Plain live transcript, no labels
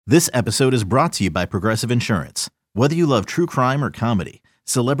This episode is brought to you by Progressive Insurance. Whether you love true crime or comedy,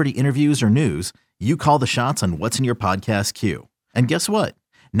 celebrity interviews or news, you call the shots on what's in your podcast queue. And guess what?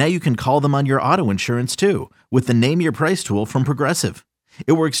 Now you can call them on your auto insurance too with the Name Your Price tool from Progressive.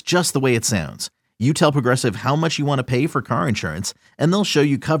 It works just the way it sounds. You tell Progressive how much you want to pay for car insurance, and they'll show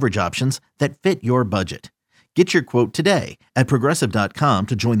you coverage options that fit your budget. Get your quote today at Progressive.com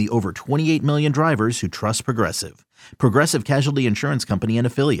to join the over 28 million drivers who trust Progressive. Progressive Casualty Insurance Company and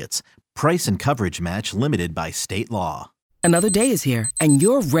Affiliates. Price and coverage match limited by state law. Another day is here, and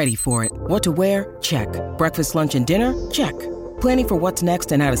you're ready for it. What to wear? Check. Breakfast, lunch, and dinner? Check. Planning for what's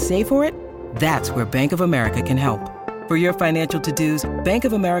next and how to save for it? That's where Bank of America can help. For your financial to-dos, Bank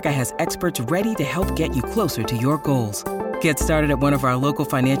of America has experts ready to help get you closer to your goals. Get started at one of our local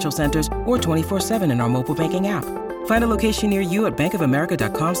financial centers or 24/7 in our mobile banking app. Find a location near you at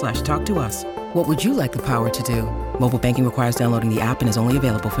bankofamerica.com/talktous. What would you like the power to do? Mobile banking requires downloading the app and is only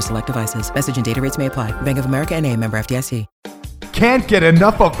available for select devices. Message and data rates may apply. Bank of America N.A., member FDIC. Can't get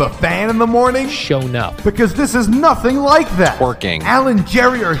enough of the fan in the morning? Shown up. Because this is nothing like that. Working. Al and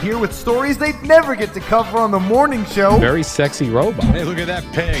Jerry are here with stories they'd never get to cover on the morning show. Very sexy robot. Hey, look at that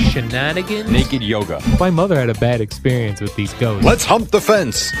pig. Shenanigans. Naked yoga. My mother had a bad experience with these ghosts. Let's hump the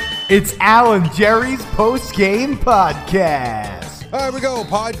fence. It's Al and Jerry's Postgame Podcast. All right, we go.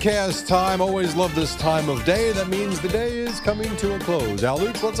 Podcast time. Always love this time of day. That means the day is coming to a close. Al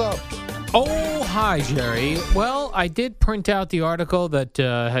Lutz, what's up? Oh, hi, Jerry. Well, I did print out the article that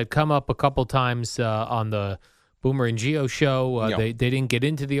had come up a couple times on the Boomer and Geo show. They didn't get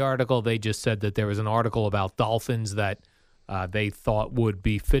into the article. They just said that there was an article about dolphins that they thought would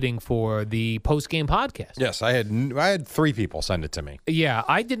be fitting for the post-game podcast. Yes, I had 3 people send it to me. Yeah,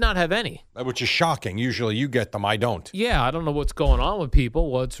 I did not have any. Which is shocking. Usually you get them. I don't. Yeah, I don't know what's going on with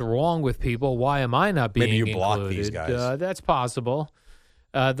people. What's wrong with people? Why am I not being Maybe you included? block these guys. That's possible.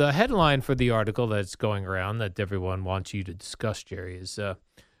 The headline for the article that's going around that everyone wants you to discuss, Jerry, is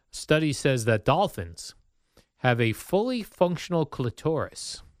study says that dolphins have a fully functional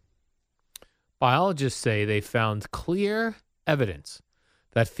clitoris. Biologists say they found clear evidence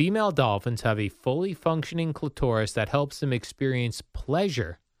that female dolphins have a fully functioning clitoris that helps them experience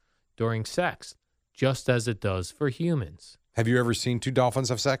pleasure during sex, just as it does for humans. Have you ever seen 2 dolphins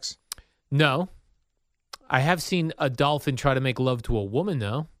have sex? No. I have seen a dolphin try to make love to a woman,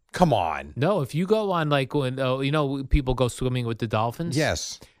 though. Come on. No, if you go on, like, when people go swimming with the dolphins?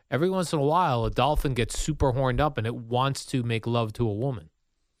 Yes. Every once in a while, a dolphin gets super horned up and it wants to make love to a woman.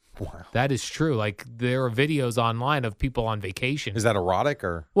 Wow. That is true. Like, there are videos online of people on vacation. Is that erotic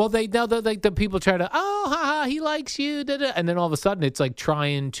or? Well, the people try to, haha, he likes you, da-da. And then all of a sudden, it's like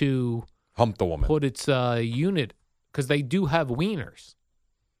trying to hump the woman. Put its unit, because they do have wieners.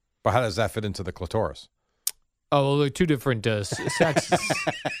 But how does that fit into the clitoris? Oh, well, they're 2 different sexes.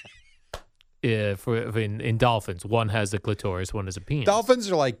 In dolphins, one has a clitoris, one has a penis. Dolphins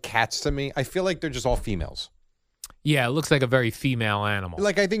are like cats to me. I feel like they're just all females. Yeah, it looks like a very female animal.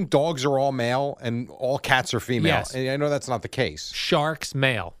 Like, I think dogs are all male and all cats are female. Yes. And I know that's not the case. Sharks,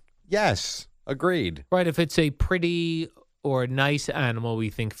 male. Yes, agreed. Right, if it's a pretty or a nice animal,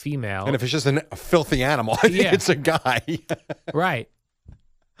 we think female. And if it's just a filthy animal, I think it's a guy. Right.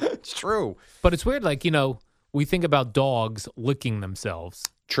 It's true. But it's weird, like, we think about dogs licking themselves.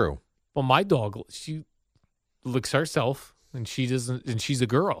 True. Well, my dog, she licks herself, and she doesn't, and she's a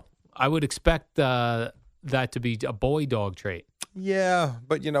girl. I would expect that to be a boy dog trait. Yeah,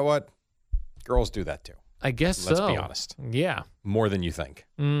 but you know what? Girls do that too. I guess Let's so. be honest. Yeah. More than you think.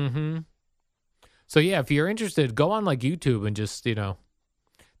 Mm-hmm. So, yeah, if you're interested, go on, like, YouTube and just,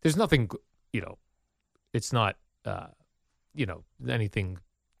 there's nothing, it's not, anything.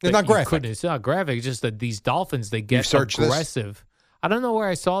 It's not graphic. It's not graphic. It's just that these dolphins, they get aggressive. This? I don't know where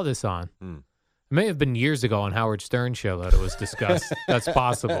I saw this on. It may have been years ago on Howard Stern's show that it was discussed. That's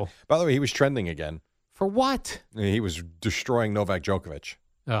possible. By the way, he was trending again. For what? He was destroying Novak Djokovic.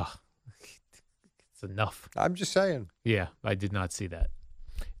 Oh, it's enough. I'm just saying. Yeah, I did not see that.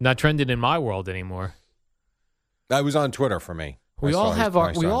 Not trending in my world anymore. That was on Twitter for me. We all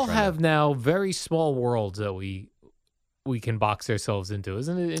have now very small worlds that we can box ourselves into.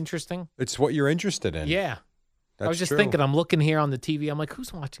 Isn't it interesting? It's what you're interested in. Yeah. That's I was just true. thinking, I'm looking here on the TV. I'm like,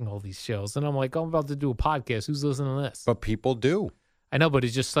 who's watching all these shows? And I'm like, I'm about to do a podcast. Who's listening to this? But people do. I know, but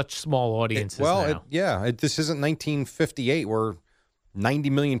it's just such small audiences now. This isn't 1958 where 90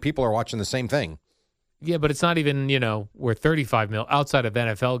 million people are watching the same thing. Yeah, but it's not even, we're 35 million outside of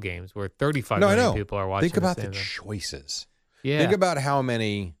NFL games, where 35 million people are watching. Think about the choices. Yeah. Think about how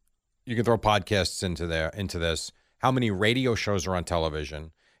many, you can throw podcasts into this, how many radio shows are on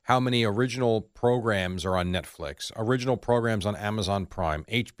television, how many original programs are on Netflix, original programs on Amazon Prime,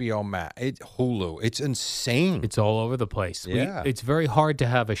 HBO Max, Hulu. It's insane. It's all over the place. Yeah. It's very hard to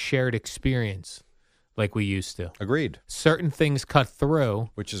have a shared experience like we used to. Agreed. Certain things cut through.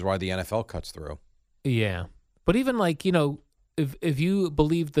 Which is why the NFL cuts through. Yeah. But even like, if you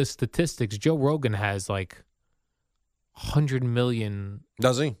believe the statistics, Joe Rogan has like 100 million.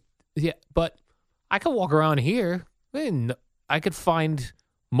 Does he? Yeah. But I could walk around here and I could find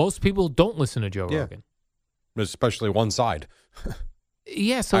most people don't listen to Joe Rogan. Especially one side.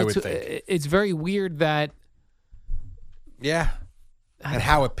 Yeah. So I would think. It's very weird that. Yeah. And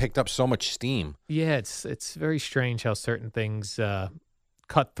how it picked up so much steam. Yeah. It's very strange how certain things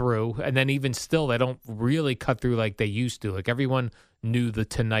cut through, and then even still they don't really cut through like they used to. Like everyone knew the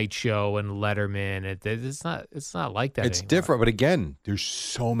Tonight Show and Letterman. It's not like that. It's anymore. different, but again, there's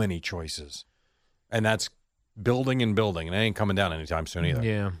so many choices, and that's building and building, and it ain't coming down anytime soon either.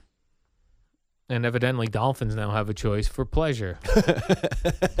 Yeah. And evidently Dolphins now have a choice for pleasure.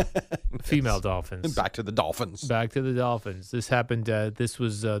 Female Dolphins. Back to the Dolphins. Back to the Dolphins. This happened this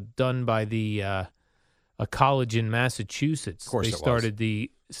was done by a college in Massachusetts. Of course they it was. started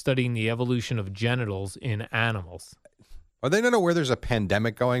studying the evolution of genitals in animals. Are they don't know where there's a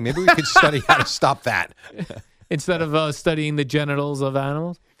pandemic going? Maybe we could study how to stop that. Instead of studying the genitals of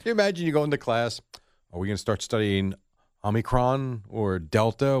animals? Can you imagine you go into class? Are we going to start studying Omicron or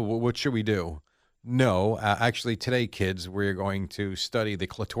Delta? What should we do? No, actually, today, kids, we're going to study the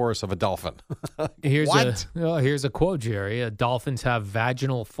clitoris of a dolphin. Here's a quote, Jerry. Dolphins have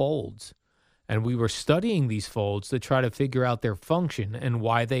vaginal folds, and we were studying these folds to try to figure out their function and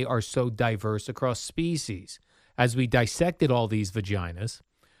why they are so diverse across species. As we dissected all these vaginas,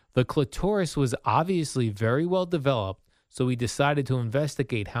 the clitoris was obviously very well developed, so we decided to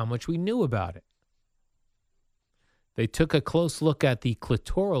investigate how much we knew about it. They took a close look at the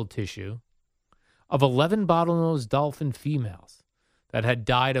clitoral tissue of 11 bottlenose dolphin females that had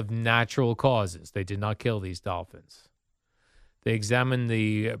died of natural causes. They did not kill these dolphins. They examined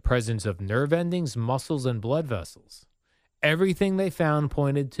the presence of nerve endings, muscles, and blood vessels. Everything they found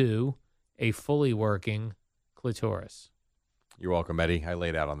pointed to a fully working clitoris. You're welcome, Eddie. I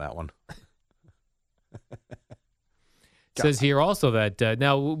laid out on that one. It says here also that,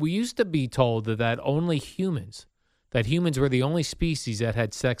 now we used to be told that humans were the only species that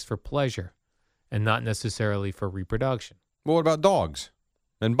had sex for pleasure and not necessarily for reproduction. Well, what about dogs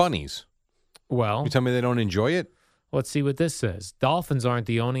and bunnies? Well, You tell me they don't enjoy it? let's see what this says. Dolphins aren't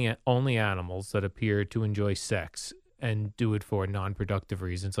the only animals that appear to enjoy sex and do it for non-productive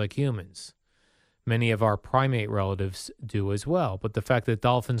reasons like humans. Many of our primate relatives do as well, but the fact that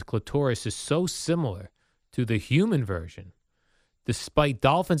dolphins' clitoris is so similar to the human version, despite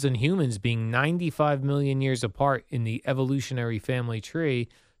dolphins and humans being 95 million years apart in the evolutionary family tree,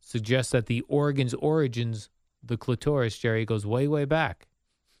 suggests that the origins, the clitoris, Jerry, goes way, way back.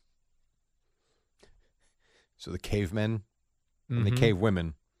 So the cavemen and the cave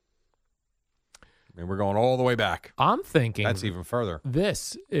women. I mean, we're going all the way back. I'm thinking That's even further.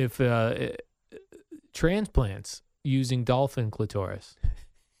 this, if transplants using dolphin clitoris.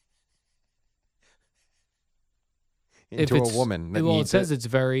 Into a woman. That Well, it needs says it's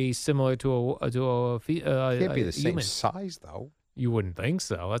very similar to a It can't be the same human. size, though. You wouldn't think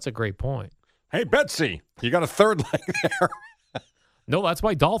so. That's a great point. Hey, Betsy, you got a third leg there. No, that's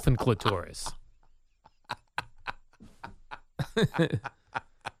my dolphin clitoris.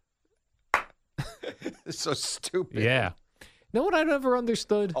 It's so stupid. Yeah. You know what I never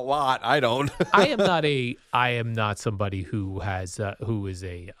understood? A lot. I don't. I am not somebody who is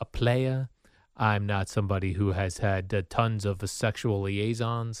a player. I'm not somebody who has had tons of sexual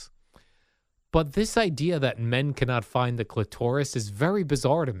liaisons. But this idea that men cannot find the clitoris is very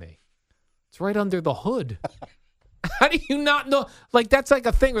bizarre to me. It's right under the hood. How do you not know? Like, that's like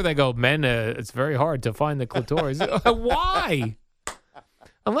a thing where they go, men, it's very hard to find the clitoris. Why?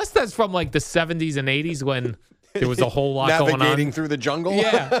 Unless that's from like the 70s and 80s when there was a whole lot going on. Navigating through the jungle?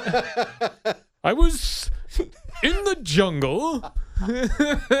 Yeah. I was in the jungle.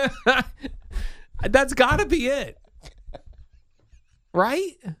 That's got to be it.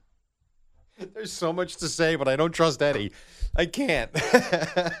 Right? There's so much to say, but I don't trust Eddie. I can't.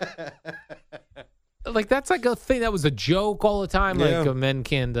 Like, that's like a thing that was a joke all the time. Yeah. Like, men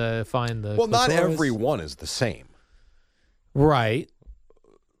can't find the Well, not clitoris. every one is the same. Right.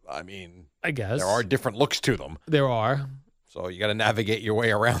 I mean, I guess. there are different looks to them. There are. So you got to navigate your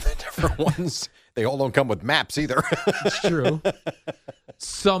way around the different ones. They all don't come with maps either. It's true.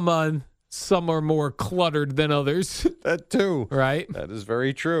 Some are more cluttered than others. That too. Right? That is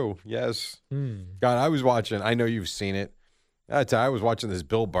very true. Yes. Hmm. God, I was watching. I know you've seen it. I was watching this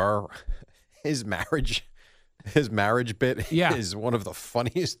Bill Burr, his marriage bit is one of the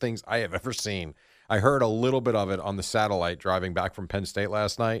funniest things I have ever seen. I heard a little bit of it on the satellite driving back from Penn State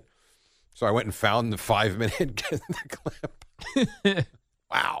last night. So I went and found the 5-minute clip.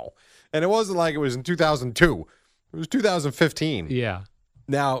 Wow. And it wasn't like it was in 2002. It was 2015. Yeah.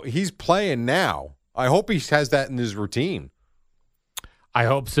 Now, he's playing now. I hope he has that in his routine. I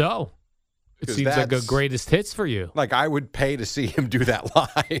hope so. It seems like a greatest hits for you. Like, I would pay to see him do that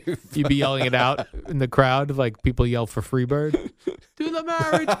live. You'd be yelling it out in the crowd like people yell for Freebird. Do the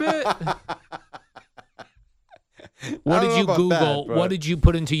marriage bit. What did you Google? What did you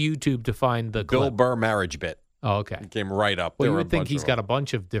put into YouTube to find the Bill clip? Burr marriage bit? Oh, okay. It came right up. Well, you would think he's got a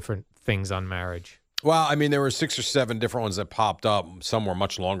bunch of different things on marriage. Well, I mean, there were 6 or 7 different ones that popped up. Some were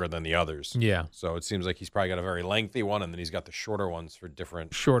much longer than the others. Yeah. So it seems like he's probably got a very lengthy one, and then he's got the shorter ones for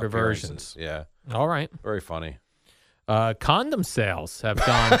different shorter versions. Yeah. All right. Very funny. Condom sales have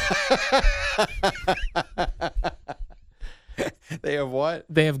gone. They have what?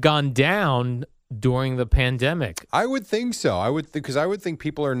 They have gone down during the pandemic. I would think so. Because I would think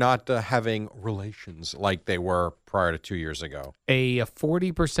people are not having relations like they were prior to 2 years ago. A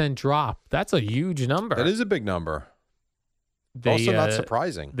 40% drop. That's a huge number. That is a big number. Also not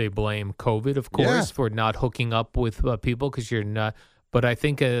surprising. They blame COVID, of course, for not hooking up with people because you're not. But I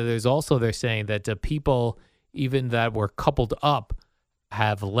think there's also, they're saying that people, even that were coupled up,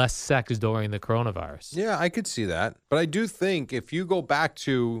 have less sex during the coronavirus. Yeah, I could see that. But I do think if you go back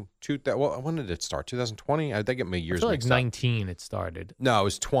to, when did it start? 2020? I think it may years I feel like mixed 19 it started. No, it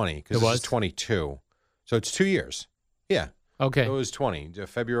was 20 because it was 22. So it's 2 years. Yeah. Okay. It was 20,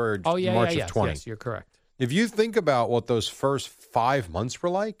 February, March March of 20. Yes, you're correct. If you think about what those first 5 months were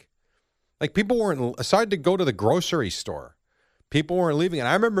like people weren't, aside to go to the grocery store, people weren't leaving. And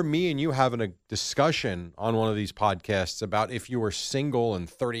I remember me and you having a discussion on one of these podcasts about if you were single and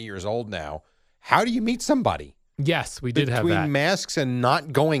 30 years old now, how do you meet somebody? Yes, we did have that. Between masks and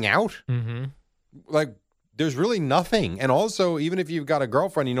not going out? Mm-hmm. Like, there's really nothing. And also, even if you've got a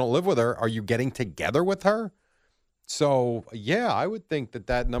girlfriend, you don't live with her, are you getting together with her? So, yeah, I would think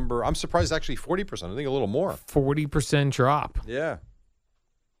that number, I'm surprised actually 40%. I think a little more. 40% drop. Yeah.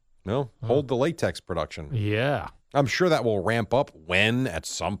 No, hold the latex production. Yeah. I'm sure that will ramp up when at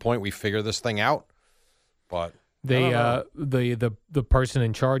some point we figure this thing out. But the person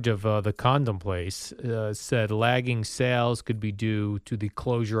in charge of the condom place said lagging sales could be due to the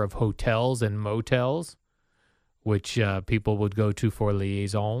closure of hotels and motels, which people would go to for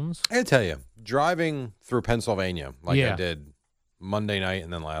liaisons. I tell you, driving through Pennsylvania like I did Monday night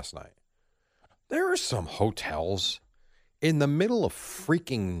and then last night, there are some hotels in the middle of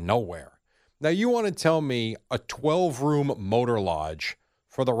freaking nowhere. Now, you want to tell me a 12-room motor lodge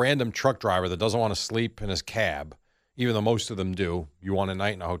for the random truck driver that doesn't want to sleep in his cab, even though most of them do. You want a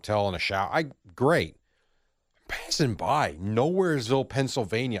night in a hotel and a shower. Great. Passing by Nowheresville,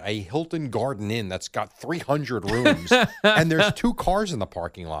 Pennsylvania, a Hilton Garden Inn that's got 300 rooms, and there's 2 cars in the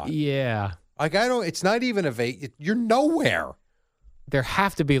parking lot. Yeah. It's not even you're nowhere. There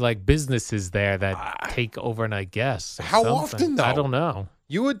have to be like businesses there that take overnight guests. How often, though? I don't know.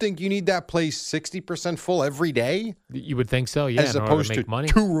 You would think you need that place 60% full every day? You would think so, yeah. As opposed to make money.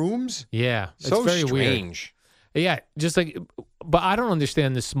 2 rooms? Yeah. So it's very strange. Weird. Yeah, just like, but I don't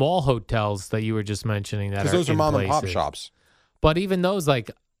understand the small hotels that you were just mentioning that are because those are mom and pop places. shops. But even those,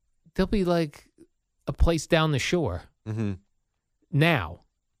 like, there'll be like a place down the shore now,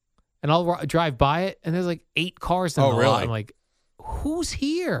 and I'll drive by it, and there's like 8 cars in the lot. I'm like, who's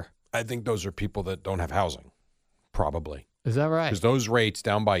here? I think those are people that don't have housing, probably. Is that right? Because those rates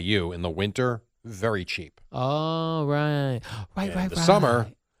down by you in the winter, very cheap. Oh, right. Right. The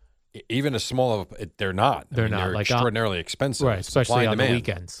summer, even a small, they're not. They're not. They're like extraordinarily expensive. Right, especially on the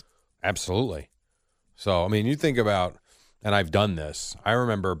weekends. Absolutely. So, I mean, you think about, and I've done this. I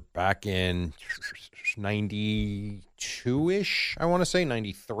remember back in 92-ish, I want to say,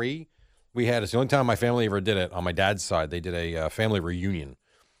 93. It's the only time my family ever did it on my dad's side. They did a family reunion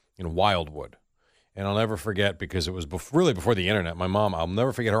in Wildwood. And I'll never forget, because it was really before the internet. My mom, I'll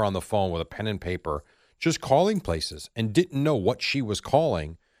never forget her on the phone with a pen and paper, just calling places and didn't know what she was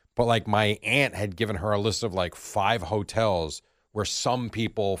calling. But like my aunt had given her a list of like 5 hotels where some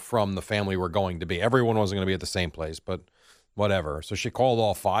people from the family were going to be. Everyone wasn't going to be at the same place, but whatever. So she called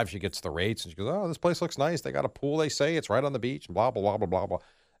all 5. She gets the rates and she goes, oh, this place looks nice. They got a pool, they say. It's right on the beach, blah, blah, blah, blah, blah, blah.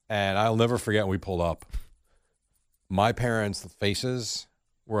 And I'll never forget when we pulled up. My parents' faces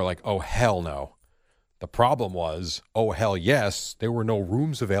were like, oh, hell no. The problem was, oh, hell yes, there were no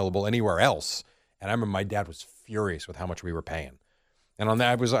rooms available anywhere else. And I remember my dad was furious with how much we were paying. And on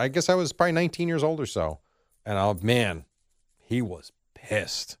that, I guess I was probably 19 years old or so. And He was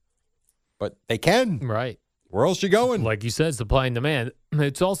pissed. But they can. Right. Where else you going? Like you said, supply and demand.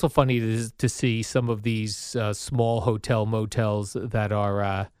 It's also funny to see some of these small hotel motels that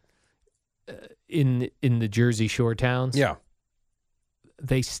are in the Jersey Shore towns. Yeah.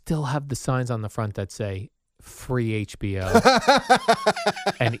 They still have the signs on the front that say free HBO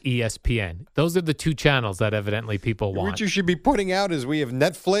and ESPN. Those are the two channels that evidently people want. What you should be putting out is we have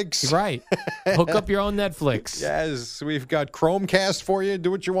Netflix. Right. Hook up your own Netflix. Yes, we've got Chromecast for you. Do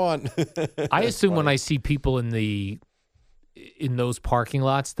what you want. I assume when I see people in those parking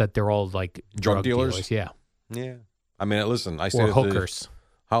lots that they're all like drug dealers. Yeah. Yeah. I mean, listen, I Or stayed at hookers. the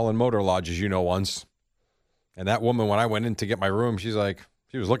Holland Motor Lodge, as you know, once. And that woman, when I went in to get my room, she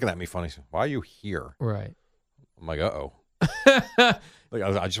was looking at me funny. She said, "Why are you here?" Right. I'm like, uh-oh. Like,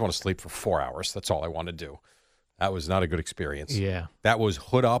 I just want to sleep for 4 hours. That's all I want to do. That was not a good experience. Yeah. That was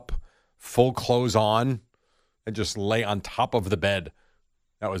hood up, full clothes on, and just lay on top of the bed.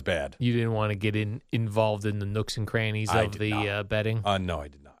 That was bad. You didn't want to get involved in the nooks and crannies of the bedding? No, I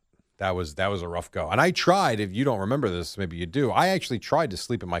did not. That was a rough go. And I tried, if you don't remember this, maybe you do, I actually tried to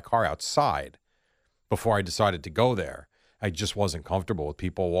sleep in my car outside before I decided to go there. I just wasn't comfortable with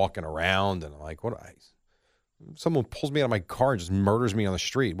people walking around, and I'm like, someone pulls me out of my car and just murders me on the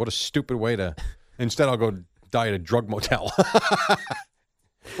street. What a stupid way to... Instead, I'll go die at a drug motel.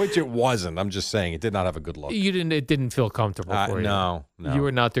 Which it wasn't. I'm just saying it did not have a good look. It didn't feel comfortable for you. No. You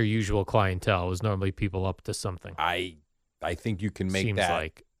were not their usual clientele. It was normally people up to something. I think you can make Seems that.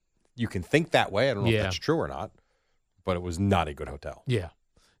 like. You can think that way. I don't know Yeah. if that's true or not. But it was not a good hotel. Yeah.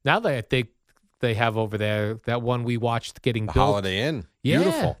 Now they have over there that one we watched getting The built. Holiday Inn. Yeah,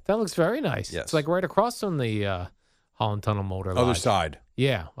 Beautiful. that looks very nice. Yes. It's like right across from the Holland Tunnel Motor Other Lodge. side.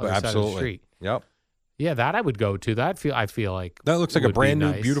 Yeah, other side of the Absolutely. street. Yep. Yeah, that I would go to. I feel like That looks like a would be brand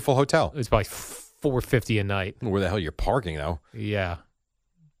new, nice. beautiful hotel. It's probably $450 a night. Where the hell you're parking, though? Yeah.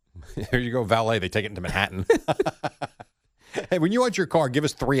 Here you go, valet. They take it into Manhattan. Hey, when you want your car, give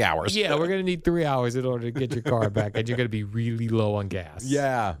us 3 hours. Yeah, we're going to need 3 hours in order to get your car back, and you're going to be really low on gas.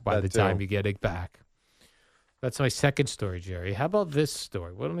 Yeah. By that the too. time you get it back. That's my second story, Jerry. How about this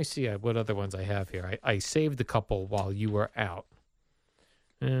story? Let me see what other ones I have here. I saved a couple while you were out.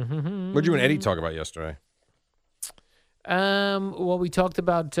 What did you and Eddie talk about yesterday? Well, we talked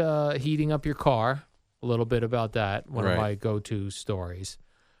about heating up your car, a little bit about that, one of Right. my go-to stories.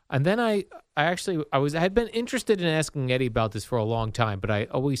 And then I had been interested in asking Eddie about this for a long time, but I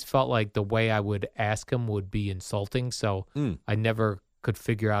always felt like the way I would ask him would be insulting, so I never could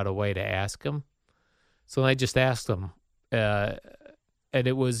figure out a way to ask him. So I just asked him, and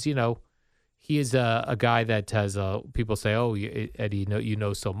it was, he is a guy that has people say, "Oh, Eddie, you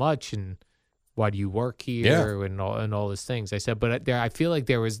know so much, and why do you work here?" and all these things. I said, but I feel like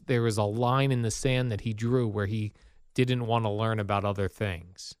there was a line in the sand that he drew where he didn't want to learn about other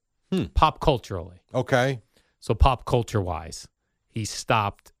things, pop culturally. Okay. So pop culture wise, he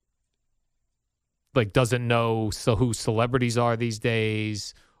stopped. Like doesn't know who celebrities are these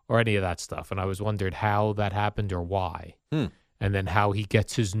days or any of that stuff. And I was wondering how that happened or why, and then how he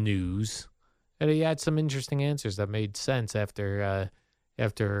gets his news. And he had some interesting answers that made sense after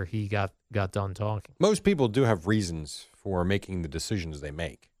he got done talking. Most people do have reasons for making the decisions they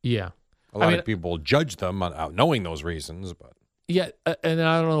make. Yeah. A lot of people judge them on knowing those reasons, but Yeah, and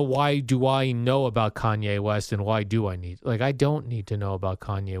I don't know, why do I know about Kanye West and why do I need... I don't need to know about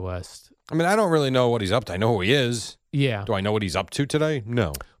Kanye West. I mean, I don't really know what he's up to. I know who he is. Yeah. Do I know what he's up to today?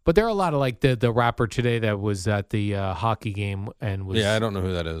 No. But there are a lot of, the rapper today that was at the hockey game and was... Yeah, I don't know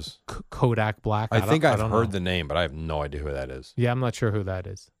who that is. Kodak Black. I think I've don't heard know. the name, but I have no idea who that is. Yeah, I'm not sure who that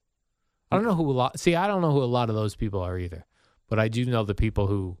is. I don't know who I don't know who a lot of those people are either. But I do know the people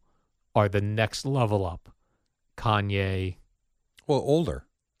who are the next level up. Kanye. Well, older.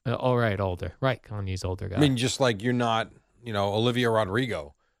 All right, older. Right, Kanye's older guy. I mean, just like you're not, Olivia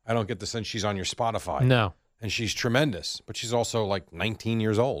Rodrigo. I don't get the sense she's on your Spotify. No. And she's tremendous, but she's also like 19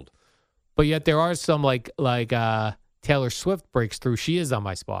 years old. But yet there are some like Taylor Swift breaks through. She is on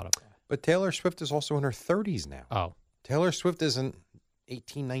my Spotify. But Taylor Swift is also in her 30s now. Oh. Taylor Swift isn't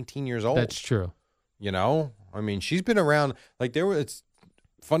 18, 19 years old. That's true. I mean, she's been around. It's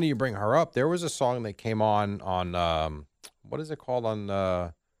funny you bring her up. There was a song that came on what is it called on,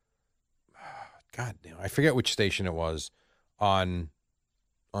 God damn, I forget which station it was, on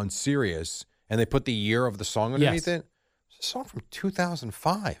Sirius, and they put the year of the song underneath it. It's a song from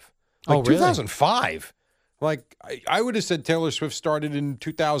 2005. Oh, really? 2005. Like, I would have said Taylor Swift started in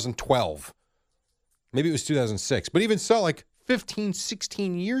 2012. Maybe it was 2006. But even so, 15,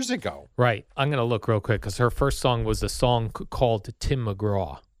 16 years ago. Right. I'm going to look real quick because her first song was a song called Tim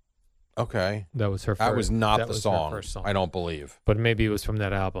McGraw. Okay. That was her. That was not that the was song. Her first song. I don't believe. But maybe it was from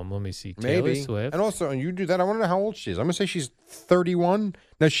that album. Let me see. Taylor Maybe. Swift. And also, you do that. I want to know how old she is. I'm going to say she's 31.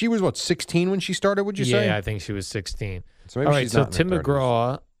 Now, she was, 16 when she started, would you say? Yeah, I think she was 16. So maybe All right, she's so not in Tim her 30s.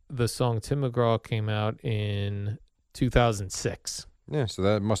 McGraw, the song Tim McGraw came out in 2006. Yeah, so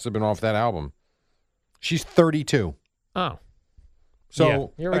that must have been off that album. She's 32. Oh. So,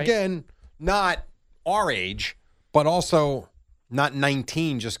 Yeah, you're right. again, not our age, but also not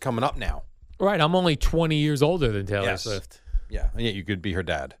 19 just coming up now. Right, I'm only 20 years older than Taylor Yes. Swift. Yeah, and yet you could be her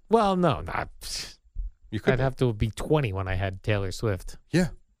dad. Well, no, not. You could. I'd have to be 20 when I had Taylor Swift. Yeah,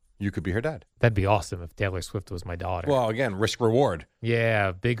 you could be her dad. That'd be awesome if Taylor Swift was my daughter. Well, again, risk reward.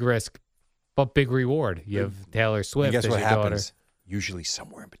 Yeah, big risk, but big reward. You have Taylor Swift And guess as what your happens? daughter. Usually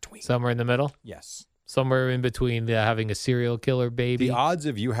somewhere in between. Somewhere in the middle? Yes. Somewhere in between having a serial killer baby. The odds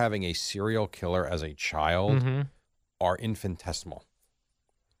of you having a serial killer as a child Mhm. are infinitesimal,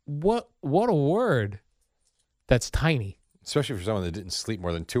 What a word. That's tiny. especially for someone that didn't sleep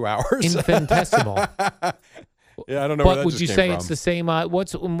more than 2 hours. Infinitesimal. Yeah, I don't know where But that would just you came say from. it's the same?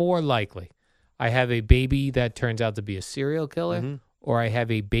 What's more likely? I have a baby that turns out to be a serial killer, Mhm. or I have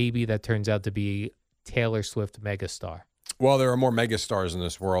a baby that turns out to be Taylor Swift megastar? Well, there are more megastars in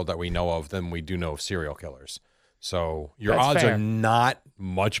this world that we know of than we do know of serial killers. So your That's odds fair. are not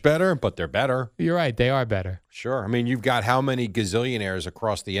much better, but they're better. You're right. They are better. Sure. I mean, you've got how many gazillionaires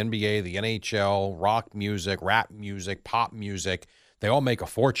across the NBA, the NHL, rock music, rap music, pop music. They all make a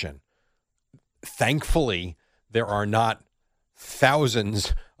fortune. Thankfully, there are not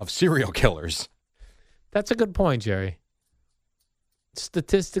thousands of serial killers. That's a good point, Jerry.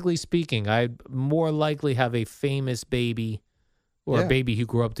 Statistically speaking, I'd more likely have a famous baby or Yeah. a baby who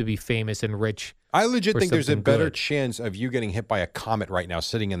grew up to be famous and rich. I legit For think there's a something better good. chance of you getting hit by a comet right now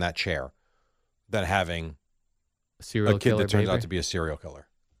sitting in that chair than having A serial a kid killer that turns baby. out to be a serial killer.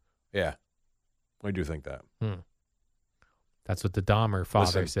 Yeah. I do think that. That's what the Dahmer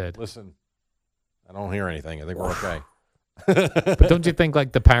father Listen, said. Listen, I don't hear anything. I think we're okay. But don't you think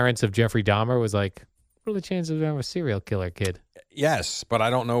like the parents of Jeffrey Dahmer was like, what are the chances of having a serial killer kid? Yes, but I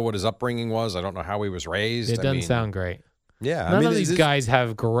don't know what his upbringing was. I don't know how he was raised. It I doesn't mean, sound great. Yeah. None I mean, of these guys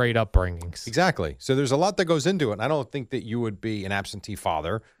have great upbringings. Exactly. So there's a lot that goes into it. And I don't think that you would be an absentee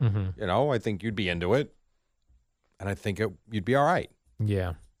father. Mhm. You know, I think you'd be into it. And I think you'd be all right.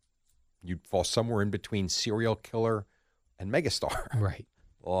 Yeah, You'd fall somewhere in between serial killer and megastar, right.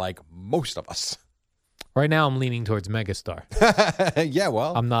 like most of us. Right now, I'm leaning towards megastar. Yeah,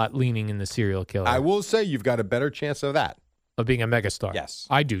 well, I'm not leaning in the serial killer I will say you've got a better chance of that. of being a megastar. Yes.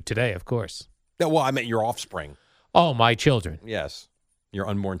 I do today, of course. No, well, I meant your offspring. Oh, my children. Yes. Your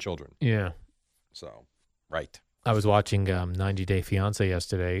unborn children. Yeah. So, right. I was watching 90 Day Fiance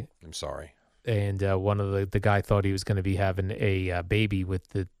yesterday, I'm sorry. and one of the guy thought he was going to be having a baby with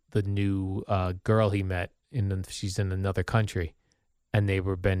the new girl he met. She's in another country, and they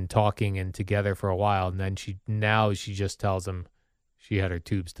were been talking and together for a while, and then she just tells him she had her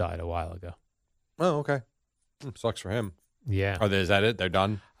tubes tied a while ago. Oh, okay. Sucks for him. Yeah. Is that it? They're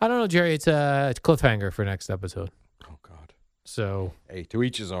done? I don't know, Jerry. It's a cliffhanger for next episode. Oh, God. So Hey, to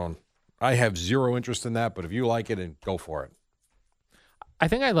each his own. I have zero interest in that, but if you like it, then go for it. I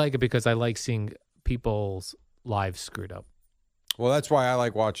think I like it because I like seeing people's lives screwed up. Well, that's why I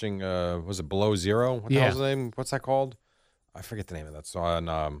like watching, was it Below Zero? What the Yeah. hell's the name? What's that called? I forget the name of that. It's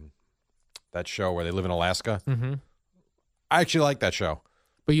on that show where they live in Alaska. Mm-hmm. I actually like that show.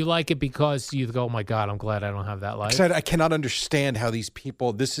 But you like it because you go, oh, my God, I'm glad I don't have that life. I cannot understand how these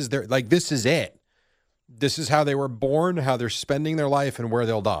people, this is it. This is how they were born, how they're spending their life, and where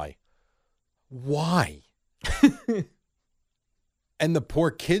they'll die. Why? And the poor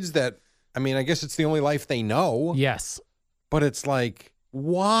kids that, I mean, I guess it's the only life they know. Yes. But it's like,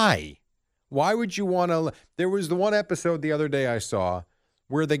 why? Why would you want to? There was the one episode the other day I saw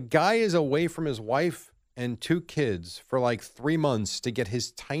where the guy is away from his wife and 2 kids for like 3 months to get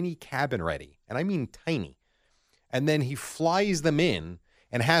his tiny cabin ready. And I mean tiny. And then he flies them in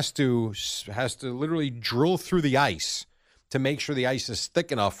and has to literally drill through the ice to make sure the ice is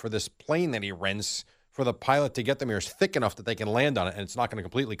thick enough for this plane that he rents for the pilot to get them here is thick enough that they can land on it and it's not going to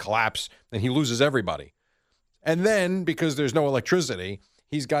completely collapse. And he loses everybody. And then, because there's no electricity,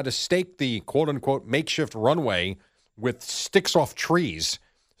 he's got to stake the quote-unquote makeshift runway with sticks off trees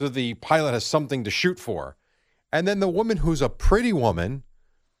so the pilot has something to shoot for. And then the woman, who's a pretty woman,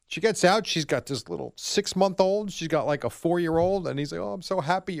 she gets out. She's got this little 6-month-old. She's got like a 4-year-old. And he's like, oh, I'm so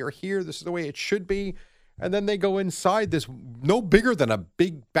happy you're here. This is the way it should be. And then they go inside this no bigger than a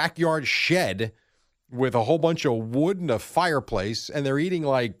big backyard shed with a whole bunch of wood and a fireplace. And they're eating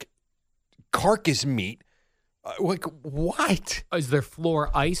like carcass meat Like, what? Is their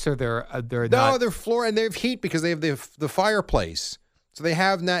floor ice or they're No, not? they're floor and they have heat because they have the fireplace. So they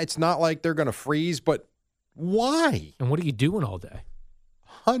have that. It's not like they're going to freeze, but why? And what are you doing all day?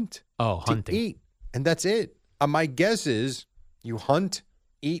 Hunt. Oh, hunting. To eat. And that's it. My guess is you hunt,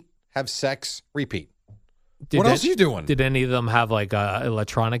 eat, have sex, repeat. What else are you doing? Did any of them have like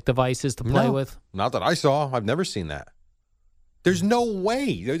electronic devices to play with? Not that I saw. I've never seen that. There's no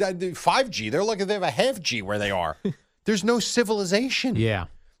way. 5G, they're lucky they have a half G where they are. There's no civilization. Yeah.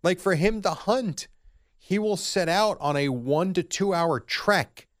 Like for him to hunt, he will set out on a 1 to 2 hour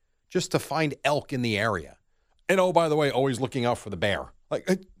trek just to find elk in the area. And oh, by the way, always looking out for the bear. Like,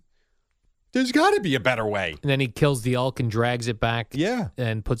 there's got to be a better way. And then he kills the elk and drags it back. Yeah.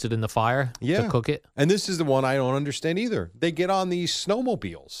 And puts it in the fire to cook it. And this is the one I don't understand either. They get on these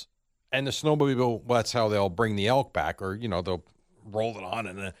snowmobiles. And the snowmobile, well, that's how they'll bring the elk back, or, they'll roll it on.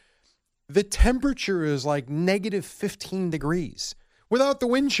 And the temperature is like negative 15 degrees without the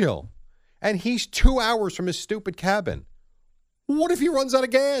wind chill. And he's 2 hours from his stupid cabin. What if he runs out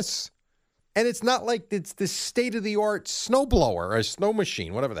of gas? And it's not like it's this state-of-the-art snowblower or a snow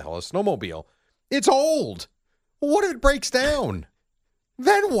machine, whatever the hell, a snowmobile. It's old. What if it breaks down?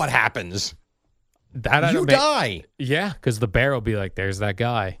 Then what happens? You die. Yeah, because the bear will be like, there's that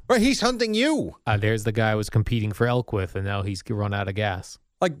guy. Right, he's hunting you. There's the guy I was competing for elk with, and now he's run out of gas.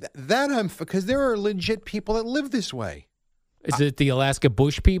 Like that, because there are legit people that live this way. Is it the Alaska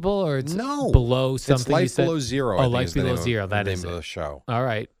Bush people, or it's no below something? It's Life you said? Below Zero. Oh, Life Below Zero. That is the name of the show. All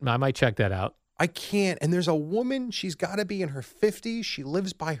right, I might check that out. I can't. And there's a woman. She's got to be in her 50s. She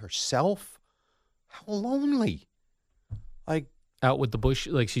lives by herself. How lonely. Like. Out with the bush,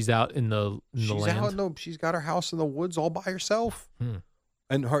 like she's out in the land. She's got her house in the woods all by herself.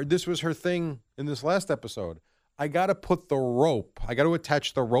 And this was her thing in this last episode. I got to put the rope. I got to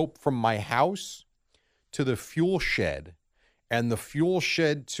attach the rope from my house to the fuel shed, and the fuel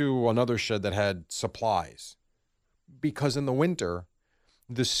shed to another shed that had supplies. Because in the winter,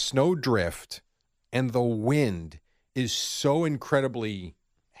 the snow drift and the wind is so incredibly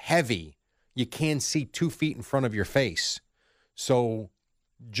heavy, you can't see 2 feet in front of your face. So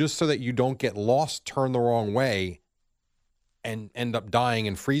just so that you don't get lost, turn the wrong way, and end up dying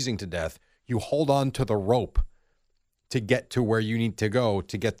and freezing to death, you hold on to the rope to get to where you need to go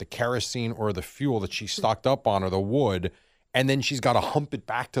to get the kerosene or the fuel that she's stocked up on or the wood, and then she's got to hump it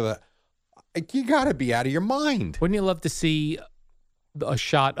back to the... You got to be out of your mind. Wouldn't you love to see a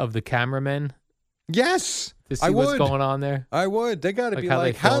shot of the cameramen? Yes, to see what's going on there? I would. They got to be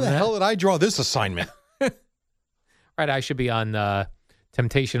like, how the hell did I draw this assignment? Right, I should be on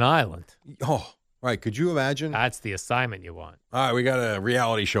Temptation Island. Oh, right. Could you imagine? That's the assignment you want. All right, we got a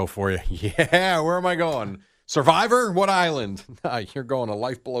reality show for you. Yeah, where am I going? Survivor? What island? You're going to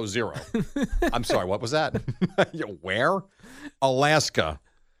Life Below Zero. I'm sorry, what was that? Where? Alaska.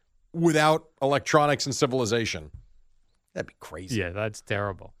 Without electronics and civilization. That'd be crazy. Yeah, that's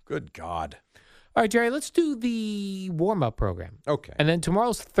terrible. Good God. All right, Jerry, let's do the warm-up program. Okay. And then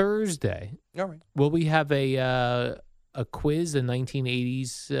tomorrow's Thursday. All right. Will we have a quiz, a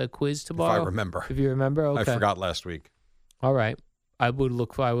 1980s quiz tomorrow? If I remember. If you remember, okay. I forgot last week. All right. I would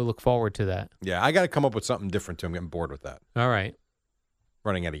look forward to that. Yeah, I got to come up with something different too. I'm getting bored with that. All right.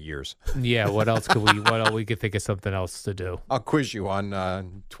 Running out of years. Yeah, what else could we? We could think of something else to do. I'll quiz you on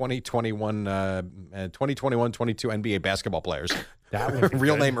 2021, 22 NBA basketball players. That would be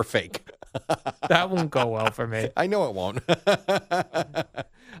real good. name or fake. That won't go well for me. I know it won't.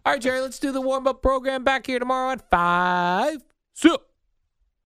 All right, Jerry, let's do the warm-up program back here tomorrow at 5. So.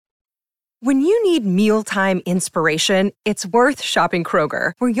 When you need mealtime inspiration, it's worth shopping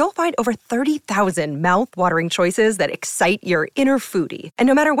Kroger, where you'll find over 30,000 mouth-watering choices that excite your inner foodie. And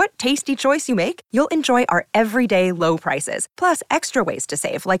no matter what tasty choice you make, you'll enjoy our everyday low prices, plus extra ways to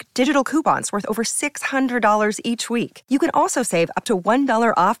save, like digital coupons worth over $600 each week. You can also save up to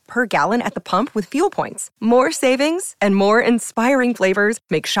 $1 off per gallon at the pump with fuel points. More savings and more inspiring flavors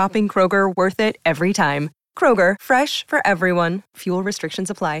make shopping Kroger worth it every time. Kroger, fresh for everyone. Fuel restrictions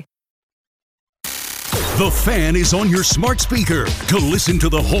apply. The Fan is on your smart speaker. To listen to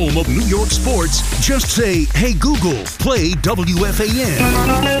the home of New York sports, just say, "Hey Google, play WFAN."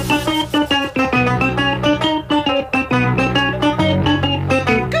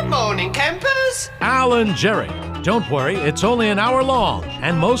 Good morning, campers. Alan Jerry. Don't worry, it's only an hour long,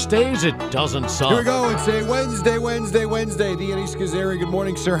 and most days it doesn't suck. Here we go. It's a Wednesday. The Eddie Schizzeri. Good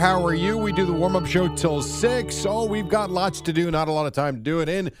morning, sir. How are you? We do the warm-up show till 6. Oh, we've got lots to do. Not a lot of time to do it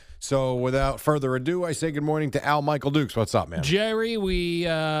in. So without further ado, I say good morning to Al Michael Dukes. What's up, man? Jerry,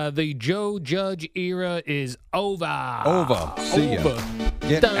 the Joe Judge era is over. See ya.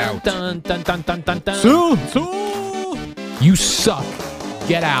 Get out. Dun, dun, dun, dun, dun, dun. Sue! You suck.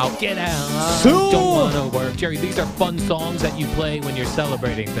 Get out. Get out. Don't want to work. Jerry, these are fun songs that you play when you're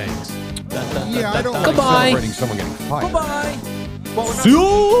celebrating things. Dun, dun, Yeah, dun, I don't dun, like dun. celebrating someone getting fired. Goodbye.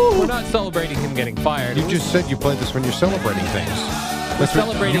 Well, We're not celebrating him getting fired. You just said you played this when you're celebrating things. We're That's what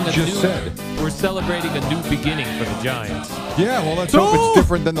celebrating you just said. We're celebrating a new beginning for the Giants. Yeah, well, let's hope it's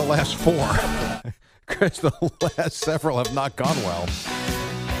different than the last 4. Because the last several have not gone well.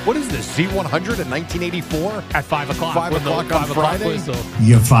 What is this, Z100 in 1984? At 5 o'clock. 5 with the o'clock on 5 o'clock Friday? whistle.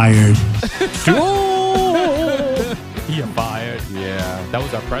 You're fired. You're fired. Yeah. That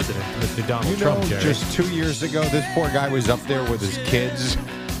was our president, Mr. Donald Trump, Jerry. Just 2 years ago, this poor guy was up there with his kids.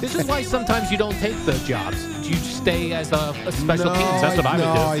 This is why sometimes you don't take the jobs. You stay as a special teams. That's what I would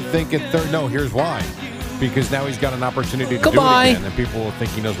do. No, I think at third. No, here's why. Because now he's got an opportunity to Goodbye. do it again, and people will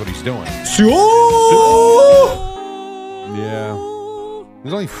think he knows what he's doing. Yeah.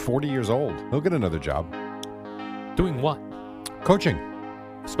 He's only 40 years old. He'll get another job. Doing what? Coaching.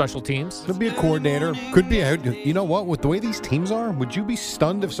 Special teams? Could be a coordinator. Could be a. You know what? With the way these teams are, would you be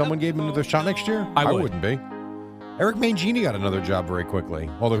stunned if someone gave him another shot next year? I would. Wouldn't be. Eric Mangini got another job very quickly,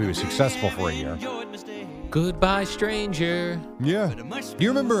 although he was successful for a year. Goodbye, stranger. Yeah. Do you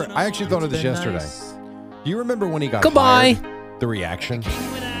remember? I actually thought of this yesterday. Nice. Do you remember when he got Goodbye. hired? The reaction.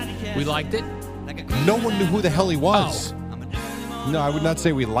 We liked it. No one knew who the hell he was. No, I would not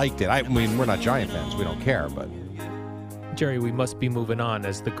say we liked it. I mean, we're not Giant fans. We don't care, but. Jerry, we must be moving on,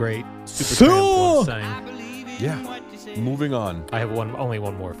 as the great Supertramp once sang. Yeah. Moving on. I have only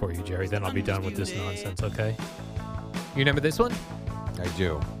one more for you, Jerry. Then I'll be done with this nonsense, okay? You remember this one? I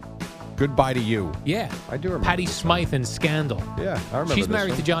do. Goodbye to you. Yeah. I do remember. Patty this Smythe and Scandal. Yeah, I remember. She's this married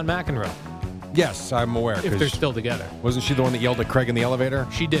one. to John McEnroe. Yes, I'm aware. If 'cause they're still together. Wasn't she the one that yelled at Craig in the elevator?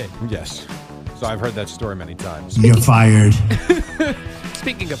 She did. Yes. So I've heard that story many times. You're fired.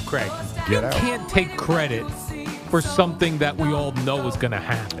 Speaking of Craig, Get you out. can't take credit for something that we all know is going to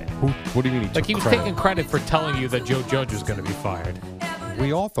happen. What do you mean he Like, he was credit? taking credit for telling you that Joe Judge was going to be fired.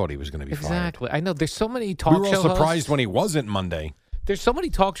 We all thought he was going to be fired. Exactly. I know. There's so many talk We were show all surprised hosts. when he wasn't Monday. There's so many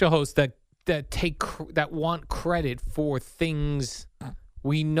talk show hosts that that want credit for things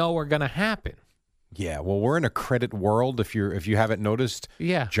we know are going to happen. Yeah, well, we're in a credit world. If you haven't noticed,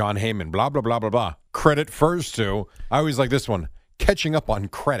 Yeah. John Heyman, blah blah blah blah blah. Credit first to. I always like this one. Catching up on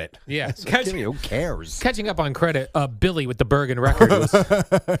credit. Yeah. It's like, who cares? Catching up on credit, Billy with the Bergen record was.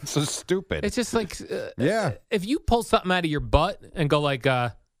 It's so stupid. It's just like, Yeah. if you pull something out of your butt and go like,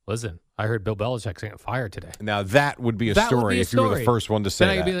 listen, I heard Bill Belichick's getting fired today. Now that would be a That would story be a if you were the story. first one to say Then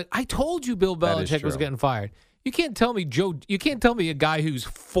I that. could be like, I told you Bill That is Belichick was true. getting fired. You can't tell me You can't tell me a guy who's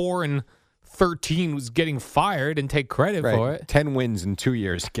 4-13 was getting fired and take credit Right. for it. 10 wins in 2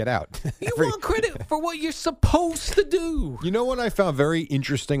 years. Get out. You want credit for what you're supposed to do. You know what I found very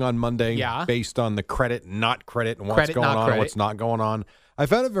interesting on Monday? Yeah. Based on the credit, not credit, and what's Credit, going not on and credit. what's not going on. I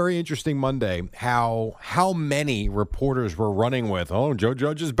found it very interesting Monday how many reporters were running with, oh, Joe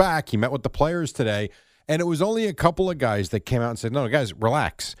Judge is back. He met with the players today. And it was only a couple of guys that came out and said, no, guys,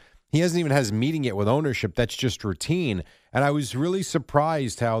 relax. He hasn't even had his meeting yet with ownership. That's just routine. And I was really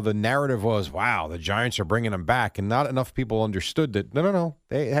surprised how the narrative was, wow, the Giants are bringing him back. And not enough people understood that, no,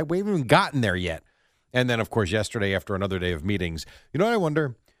 we haven't even gotten there yet. And then, of course, yesterday, after another day of meetings, you know what I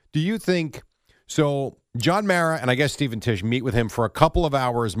wonder? Do you think, so John Mara and I guess Stephen Tisch meet with him for a couple of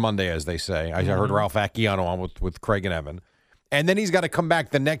hours Monday, as they say. I heard Ralph Acciano on with Craig and Evan. And then he's got to come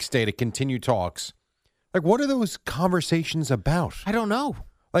back the next day to continue talks. Like, what are those conversations about? I don't know.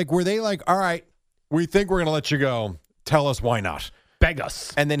 Like, were they like, all right, we think we're going to let you go. Tell us why not. Beg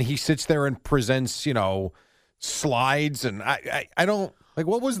us. And then he sits there and presents, slides. And I don't, like,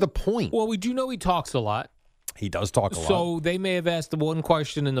 what was the point? Well, we do know he talks a lot. He does talk a lot. So they may have asked the one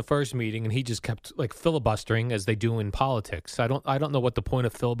question in the first meeting, and he just kept like filibustering as they do in politics. I don't know what the point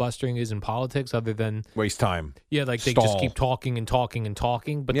of filibustering is in politics, other than Waste time. yeah, like they Stall. just keep talking and talking and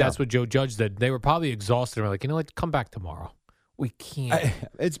talking. But Yeah. that's what Joe Judge did. They were probably exhausted and were like, you know what, come back tomorrow. We can't.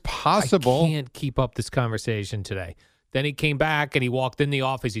 It's possible. I can't keep up this conversation today. Then he came back and he walked in the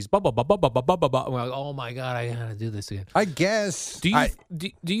office. He's blah blah blah blah blah blah blah blah. We're like, oh my god, I gotta do this again. I guess. Do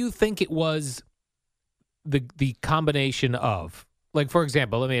you think it was the combination of, like, for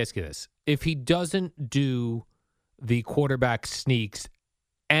example, let me ask you this: if he doesn't do the quarterback sneaks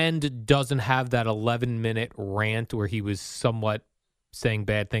and doesn't have that 11-minute rant where he was somewhat saying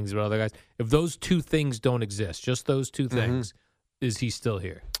bad things about other guys, if those two things don't exist, just those two things, is he still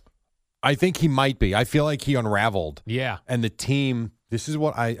here? I think he might be. I feel like he unraveled. Yeah. And the team, this is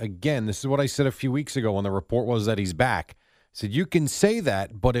what I said a few weeks ago when the report was that he's back. said, you can say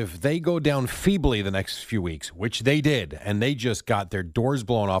that, but if they go down feebly the next few weeks, which they did, and they just got their doors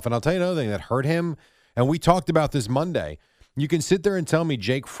blown off. And I'll tell you another thing that hurt him, and we talked about this Monday. You can sit there and tell me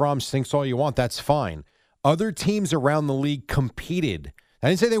Jake Fromm stinks all you want. That's fine. Other teams around the league competed. I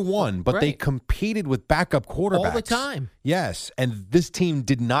didn't say they won, but they competed with backup quarterbacks. All the time. Yes, and this team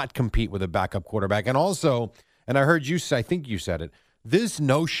did not compete with a backup quarterback. And also, and I heard you say, I think you said it, this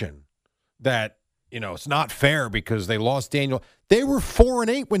notion that, it's not fair because they lost Daniel. They were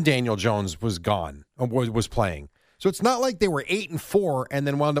 4-8 when Daniel Jones was gone, was playing. So it's not like they were 8-4 and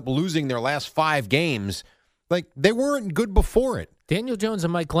then wound up losing their last 5 games. Like, they weren't good before it. Daniel Jones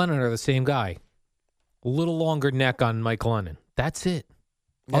and Mike Glennon are the same guy. A little longer neck on Mike Glennon. That's it.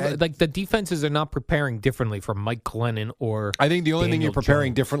 Yeah, like, the defenses are not preparing differently for Mike Glennon or I think the only thing Daniel you're preparing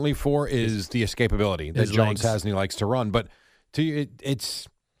Jones. differently for is the escapability that His Jones legs. has and he likes to run. But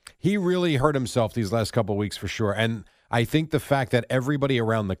he really hurt himself these last couple of weeks for sure. And I think the fact that everybody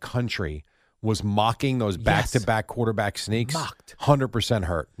around the country was mocking those back-to-back quarterback sneaks, 100%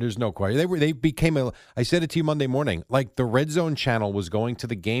 hurt. There's no question. They became I said it to you Monday morning, like the Red Zone channel was going to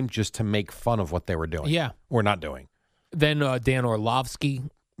the game just to make fun of what they were doing. Yeah. Or not doing. Then Dan Orlovsky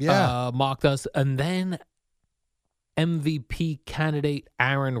mocked us. And then MVP candidate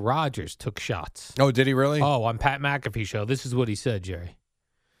Aaron Rodgers took shots. Oh, did he really? Oh, on Pat McAfee show. This is what he said, Jerry.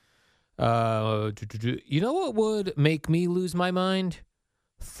 You know what would make me lose my mind?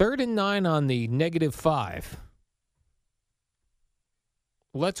 3rd and 9 on the -5.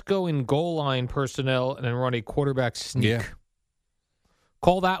 Let's go in goal line personnel and then run a quarterback sneak. Yeah.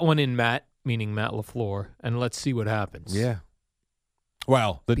 Call that one in, Matt, meaning Matt LaFleur, and let's see what happens. Yeah.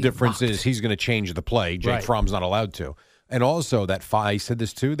 Well, the Be difference mocked. is he's going to change the play. Jake Right. Fromm's not allowed to. And also I said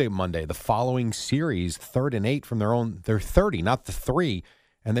this too, Monday, the following series, 3rd and 8 from their 30, not the 3,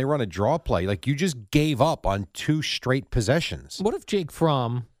 and they run a draw play. Like, you just gave up on 2 straight possessions. What if Jake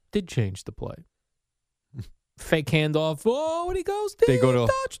Fromm did change the play? Fake handoff. Oh, and he goes deep. They go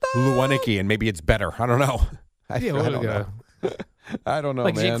to touchdown. Lewinicki, and maybe it's better. I don't know. I don't know. I don't know,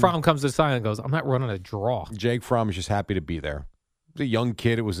 Like man. Jake Fromm comes to the side and goes, I'm not running a draw. Jake Fromm is just happy to be there. He's a young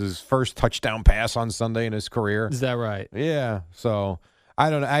kid. It was his first touchdown pass on Sunday in his career. Is that right? Yeah. So, I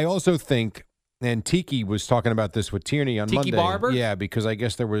don't know. I also think, and Tiki was talking about this with Tierney on Tiki Monday. Barber? Yeah, because I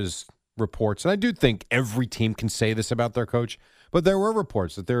guess there was reports, and I do think every team can say this about their coach, but there were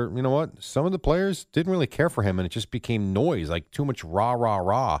reports that some of the players didn't really care for him, and it just became noise, like too much rah, rah,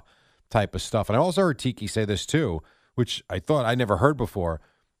 rah type of stuff. And I also heard Tiki say this too, which I thought I never heard before,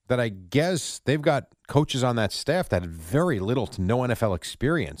 that I guess they've got coaches on that staff that had very little to no NFL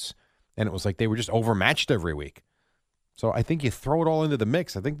experience, and it was like they were just overmatched every week. So I think you throw it all into the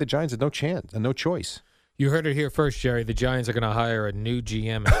mix. I think the Giants had no chance and no choice. You heard it here first, Jerry. The Giants are going to hire a new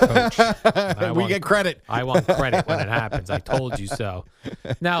GM and coach. We get credit. I want credit when it happens. I told you so.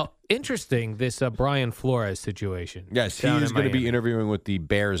 Now, interesting, this Brian Flores situation. Yes, he down is in going to be Miami. interviewing with the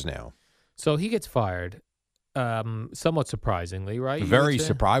Bears now. So he gets fired, somewhat surprisingly, right? Very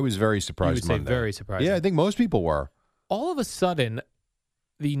surprised. I was very surprised. You would say Monday. very surprising. Yeah, I think most people were. All of a sudden,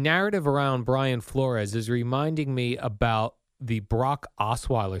 the narrative around Brian Flores is reminding me about the Brock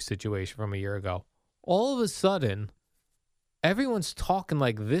Osweiler situation from a year ago. All of a sudden, everyone's talking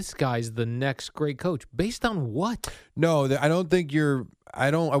like this guy's the next great coach. Based on what? No, I don't think you're. I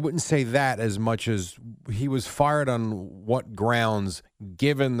wouldn't say that as much as he was fired on what grounds,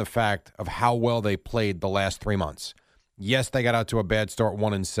 given the fact of how well they played the last 3 months. Yes, they got out to a bad start,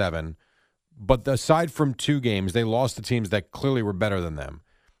 1-7, but aside from 2 games, they lost to teams that clearly were better than them.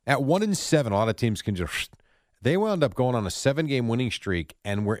 At 1-7, a lot of teams can just. They wound up going on a 7-game winning streak,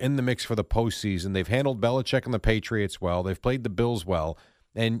 and were in the mix for the postseason. They've handled Belichick and the Patriots well. They've played the Bills well,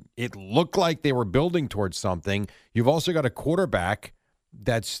 and it looked like they were building towards something. You've also got a quarterback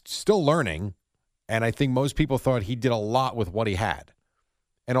that's still learning, and I think most people thought he did a lot with what he had.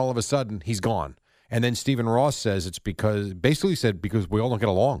 And all of a sudden, he's gone. And then Stephen Ross says it's because we all don't get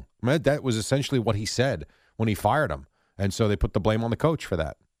along. I mean, that was essentially what he said when he fired him. And so they put the blame on the coach for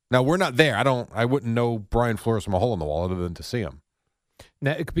that. Now, we're not there. I wouldn't know Brian Flores from a hole in the wall other than to see him.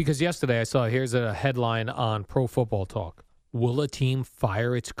 Now, because yesterday I saw, here's a headline on Pro Football Talk. Will a team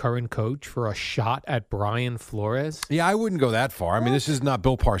fire its current coach for a shot at Brian Flores? Yeah, I wouldn't go that far. I mean, this is not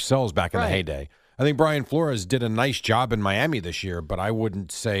Bill Parcells back in the heyday. I think Brian Flores did a nice job in Miami this year, but I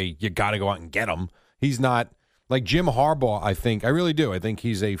wouldn't say you got to go out and get him. He's not like Jim Harbaugh, I really do. I think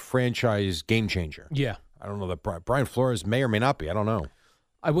he's a franchise game changer. Yeah. I don't know that Brian Flores may or may not be. I don't know.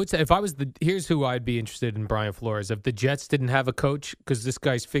 I would say here's who I'd be interested in Brian Flores. If the Jets didn't have a coach, because this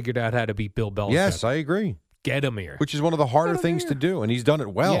guy's figured out how to beat Bill Belichick. Yes, I agree. Get him here. Which is one of the harder things to do, and he's done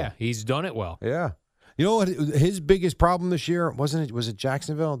it well. Yeah, he's done it well. Yeah. You know what? His biggest problem this year wasn't it? Was it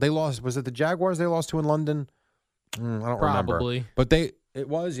Jacksonville? They lost. Was it the Jaguars? They lost to in London. I don't remember. Probably. But it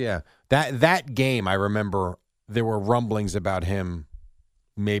was, yeah. That game, I remember there were rumblings about him,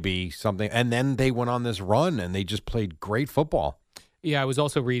 maybe something, and then they went on this run and they just played great football. Yeah, I was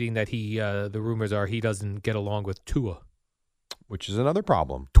also reading that the rumors are he doesn't get along with Tua. Which is another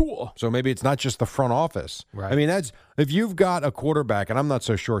problem. Tua. So maybe it's not just the front office. Right. I mean, that's if you've got a quarterback, and I'm not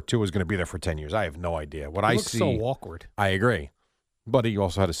so sure Tua's going to be there for 10 years. I have no idea. What I see, so awkward. I agree. But he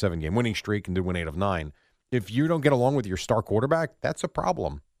also had a 7-game winning streak and did win 8 of 9. If you don't get along with your star quarterback, that's a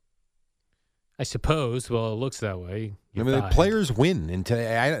problem. I suppose. Well, it looks that way. I mean, the players win. And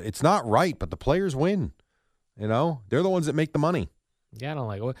today, it's not right, but the players win. You know, they're the ones that make the money. Yeah, I don't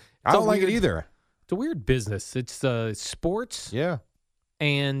like it. I don't like it either. It's a weird business. It's sports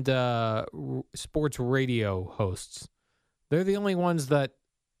and sports radio hosts. They're the only ones that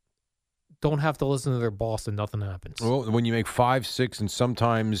don't have to listen to their boss and nothing happens. Well, when you make 5, 6, and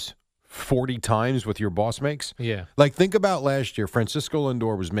sometimes 40 times what your boss makes. Yeah. Like, think about last year. Francisco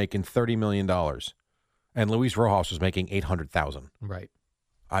Lindor was making $30 million, and Luis Rojas was making $800,000. Right.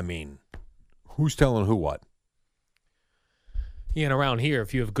 I mean, who's telling who what? Yeah, and around here,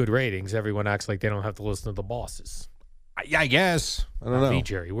 if you have good ratings, everyone acts like they don't have to listen to the bosses. I guess. I don't know. Me,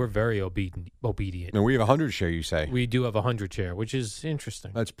 Jerry, we're very obedient. No, we have 100 share, you say? We do have 100 share, which is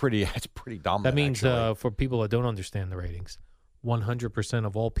interesting. That's pretty dominant. That means for people that don't understand the ratings, 100%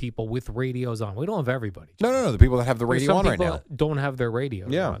 of all people with radios on. We don't have everybody. No. The people that have the radio on right now don't have their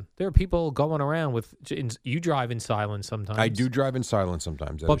radios on. There are people going around with. You drive in silence sometimes. I do drive in silence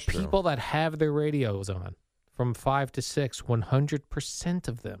sometimes. But people that have their radios on from 5 to 6, 100%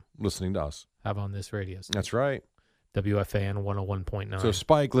 of them listening to us have on this radio station. That's right. WFAN 101.9. So,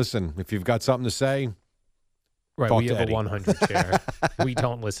 Spike, listen, if you've got something to say, right, we have a 100 share. We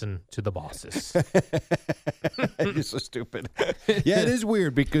don't listen to the bosses. You're so stupid. Yeah, it is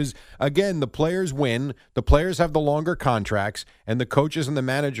weird because, again, the players win. The players have the longer contracts, and the coaches and the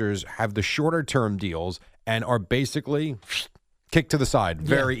managers have the shorter-term deals and are basically kicked to the side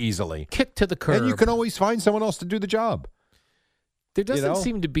very easily. Kicked to the curb. And you can always find someone else to do the job. There doesn't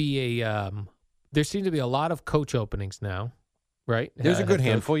seem to be there seem to be a lot of coach openings now, right? There's a good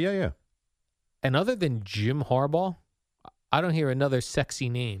handful, yeah. And other than Jim Harbaugh, I don't hear another sexy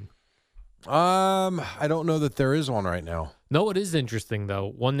name. I don't know that there is one right now. No, it is interesting, though.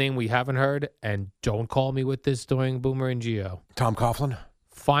 One name we haven't heard, and don't call me with this during Boomer and Geo. Tom Coughlin?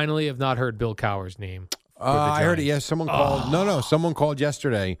 Finally have not heard Bill Cowher's name. I heard it, yes. Someone called. No, someone called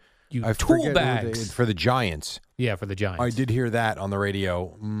yesterday. I tool bags. For the Giants. Yeah, for the Giants. I did hear that on the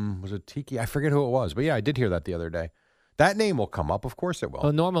radio. Was it Tiki? I forget who it was. But, yeah, I did hear that the other day. That name will come up. Of course it will.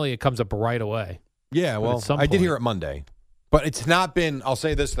 Well, normally it comes up right away. Yeah, well, I did hear it Monday. But it's not been, I'll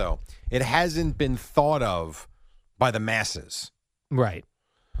say this, though. It hasn't been thought of by the masses. Right.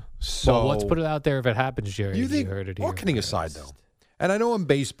 So well, let's put it out there if it happens, Jerry. You think, heard it here all kidding aside, though. And I know in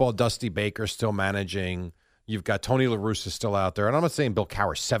baseball, Dusty Baker's still managing. You've got Tony La Russa still out there. And I'm not saying Bill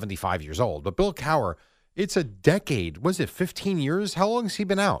Cowher's 75 years old, but Bill Cowher, it's a decade. Was it 15 years? How long has he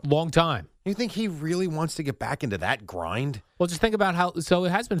been out? Long time. You think he really wants to get back into that grind? Well, just think about how. So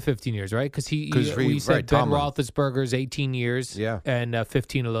it has been 15 years, right? Because we said Ben Roethlisberger's 18 years, and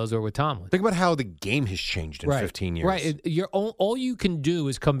 15 of those were with Tomlin. Think about how the game has changed in 15 years. Right. All you can do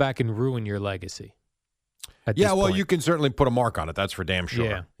is come back and ruin your legacy. Yeah, well, you can certainly put a mark on it. That's for damn sure.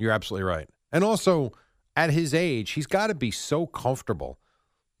 Yeah. You're absolutely right. And also, at his age, he's got to be so comfortable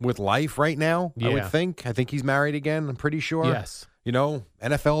with life right now, I would think. I think he's married again, I'm pretty sure. Yes. You know,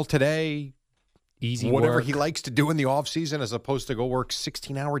 NFL today, easy whatever work. he likes to do in the offseason as opposed to go work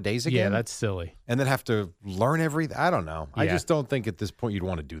 16-hour days again. Yeah, that's silly. And then have to learn everything. I don't know. I just don't think at this point you'd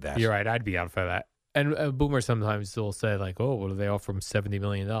want to do that. You're right. I'd be out for that. And Boomer sometimes will say, like, oh, what do they offer him $70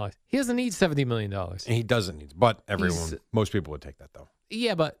 million? He doesn't need $70 million. And he doesn't need, but most people would take that, though.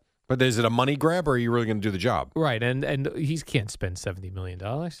 Yeah, but is it a money grab, or are you really going to do the job? Right, and he can't spend $70 million.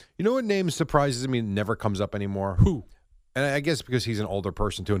 You know what name surprises me and never comes up anymore? Who? And I guess because he's an older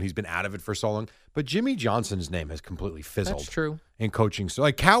person, too, and he's been out of it for so long. But Jimmy Johnson's name has completely fizzled. That's true. In coaching. So,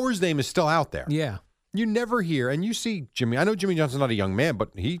 like, Cowher's name is still out there. Yeah. You never hear, and you see Jimmy. I know Jimmy Johnson's not a young man,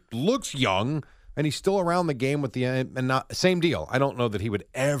 but he looks young, and he's still around the game with same deal. I don't know that he would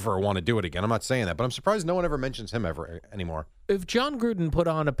ever want to do it again. I'm not saying that, but I'm surprised no one ever mentions him ever anymore. If John Gruden put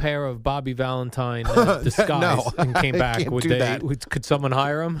on a pair of Bobby Valentine disguise and came back, could someone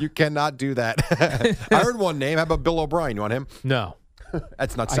hire him? You cannot do that. I heard one name. How about Bill O'Brien? You want him? No.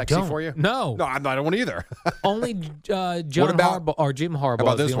 That's not sexy for you? No. No, I don't want either. Only Jim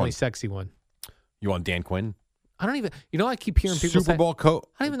Harbaugh is the only sexy one. You want Dan Quinn? I don't even, I keep hearing people Super Bowl coach.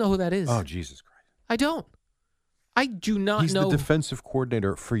 I don't even know who that is. Oh, Jesus Christ. I don't. I do not He's know. the defensive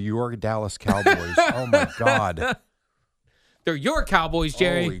coordinator for your Dallas Cowboys. Oh, my God. They're your Cowboys,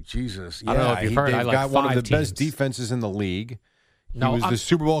 Jerry. Holy Jesus. I don't know if you've heard. They've I like got one of the 5 best teams. defenses in the league. No, He was the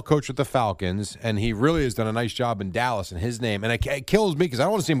Super Bowl coach with the Falcons, and he really has done a nice job in Dallas in his name. And it kills me because I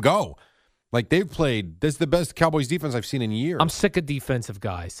don't want to see him go. Like, they've played, this is the best Cowboys defense I've seen in years. I'm sick of defensive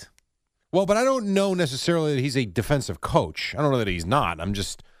guys. Well, but I don't know necessarily that he's a defensive coach. I don't know that he's not. I'm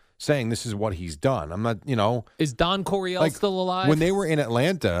just saying this is what he's done. I'm not, Is Don Coryell like, still alive? When they were in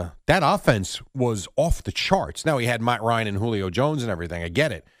Atlanta, that offense was off the charts. Now he had Matt Ryan and Julio Jones and everything. I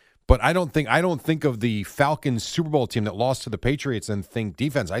get it. But I don't think of the Falcons Super Bowl team that lost to the Patriots and think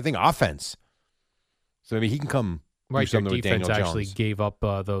defense. I think offense. So maybe he can come do Right, their something with defense Daniel actually Jones. gave up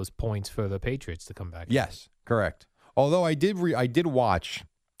those points for the Patriots to come back. Yes, correct. Although I did watch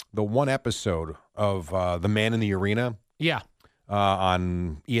the one episode of The Man in the Arena. Yeah.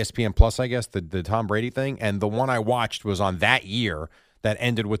 On ESPN Plus, I guess, the Tom Brady thing. And the one I watched was on that year that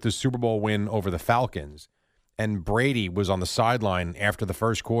ended with the Super Bowl win over the Falcons. And Brady was on the sideline after the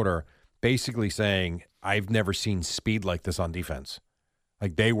first quarter basically saying, I've never seen speed like this on defense.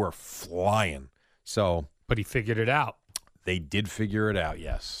 Like, they were flying. So, But he figured it out. They did figure it out,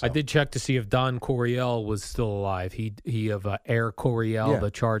 yes. So. I did check to see if Don Coryell was still alive. He of Air Coryell, the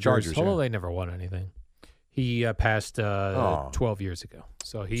Chargers. Although they never won anything. He passed 12 years ago,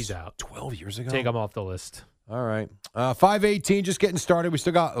 so he's out. 12 years ago? Take him off the list. All right. 5:18, just getting started. We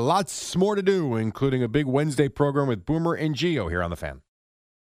still got lots more to do, including a big Wednesday program with Boomer and Gio here on The Fan.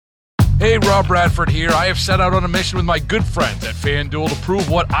 Hey, Rob Bradford here. I have set out on a mission with my good friends at FanDuel to prove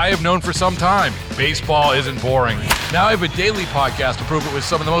what I have known for some time. Baseball isn't boring. Now I have a daily podcast to prove it with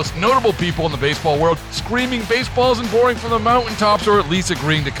some of the most notable people in the baseball world, screaming baseball isn't boring from the mountaintops, or at least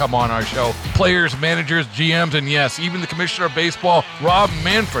agreeing to come on our show. Players, managers, GMs, and yes, even the commissioner of baseball, Rob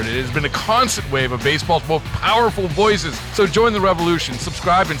Manfred. It has been a constant wave of baseball's most powerful voices. So join the revolution.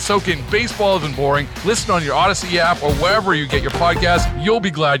 Subscribe and soak in Baseball Isn't Boring. Listen on your Odyssey app or wherever you get your podcasts. You'll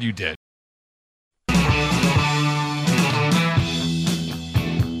be glad you did.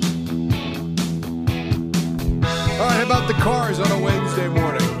 All right, how about the cars on a Wednesday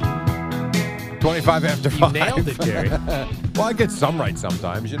morning? 25 after 5. You nailed it, Jerry. Well, I get some right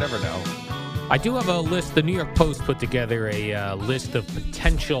sometimes. You never know. I do have a list. The New York Post put together a list of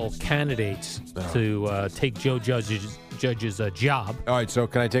potential candidates to take Joe Judge's job. All right, so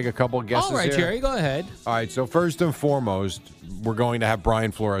can I take a couple of guesses All right, here? Jerry, go ahead. All right, so first and foremost, we're going to have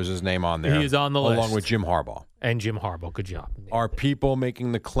Brian Flores' name on there. He is on the list. Along with Jim Harbaugh. And Jim Harbaugh, good job. Are people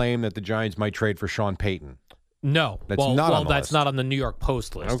making the claim that the Giants might trade for Sean Payton? No. That's well, not on the that's list. not on the New York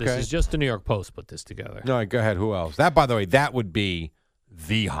Post list. Okay. This is just the New York Post put this together. All right, go ahead. Who else? That, by the way, that would be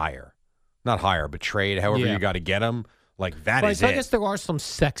the hire. Not hire, but trade, however you got to get him. Like, that is so it. I guess there are some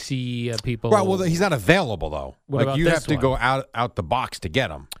sexy people. Right, well, he's not available, though. What like, about you this have to one? go out the box to get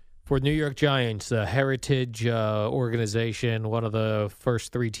him. For New York Giants, a heritage organization, one of the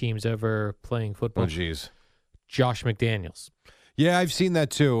first 3 teams ever playing football. Oh, geez. Josh McDaniels. Yeah, I've seen that,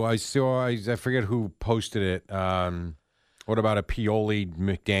 too. I forget who posted it. What about a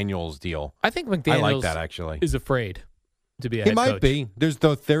Pioli-McDaniels deal? I think McDaniels I like that, actually. is afraid to be a He head might coach. be.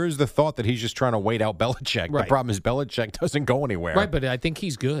 There is the thought that he's just trying to wait out Belichick. Right. The problem is Belichick doesn't go anywhere. Right, but I think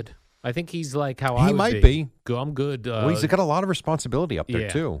he's good. I think he's like how He I would might be. I'm good. Well, he's got a lot of responsibility up there, yeah.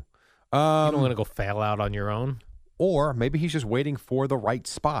 too. You don't want to go fail out on your own. Or maybe he's just waiting for the right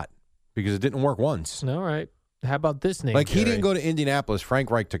spot because it didn't work once. All right. How about this name? Like, he Jerry? didn't go to Indianapolis.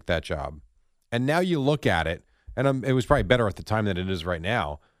 Frank Reich took that job. And now you look at it, and it was probably better at the time than it is right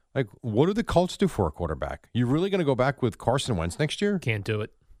now. Like, what do the Colts do for a quarterback? You really going to go back with Carson Wentz next year? Can't do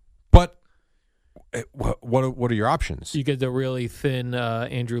it. But what are your options? You get the really thin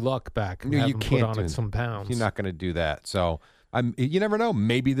Andrew Luck back. And No, have you him can't put on do- some pounds. You're not going to do that. So you never know.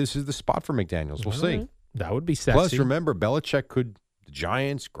 Maybe this is the spot for McDaniels. We'll All see. right. That would be sexy. Plus, remember, Belichick the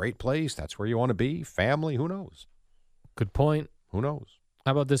Giants, great place. That's where you want to be. Family, who knows? Good point. Who knows?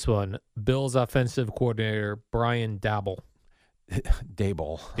 How about this one? Bills offensive coordinator Brian Dabble.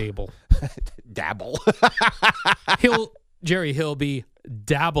 Dable. Dabble. He'll be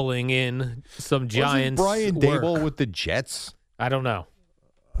dabbling in some Giants. Wasn't Brian work. Dable with the Jets? I don't know.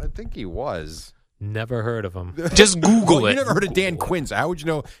 I think he was. Never heard of him. Just Google You it. never heard of Dan Quinn. So how would you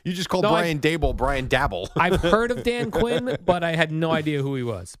know? You just called No, Brian Dable Brian Dabble. I've heard of Dan Quinn, but I had no idea who he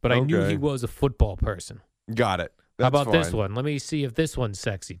was. But I knew Okay. he was a football person. Got it. How That's about this fine. one? Let me see if this one's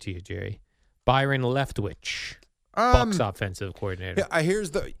sexy to you, Jerry. Byron Leftwich, Um, Bucks offensive coordinator. Yeah,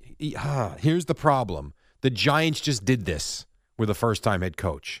 here's the problem. The Giants just did this with a first-time head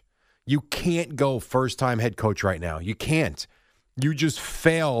coach. You can't go first-time head coach right now. You can't. You just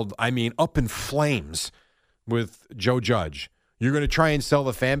failed, up in flames with Joe Judge. You're going to try and sell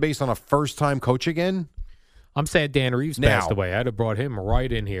the fan base on a first-time coach again? I'm sad Dan Reeves passed away. I'd have brought him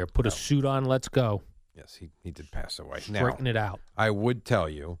right in here. Put a suit on. Let's go. Yes, he did pass away. Straighten it out. I would tell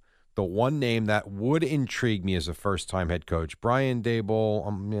you the one name that would intrigue me as a first-time head coach, Brian Daboll.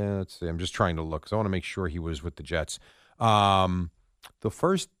 Let's see. I'm just trying to look because I want to make sure he was with the Jets. The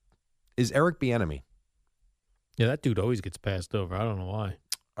first is Eric Bieniemy. Yeah, that dude always gets passed over. I don't know why.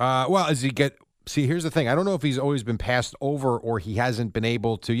 See, here's the thing. I don't know if he's always been passed over or he hasn't been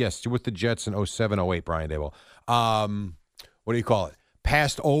able to. Yes, with the Jets in 07, 08, Brian Daboll. What do you call it?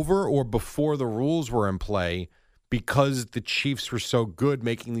 Passed over or before the rules were in play because the Chiefs were so good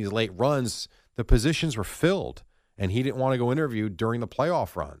making these late runs, the positions were filled, and he didn't want to go interview during the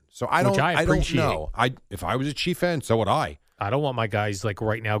playoff run. So I don't know. If I was a Chief fan, so would I. I don't want my guys like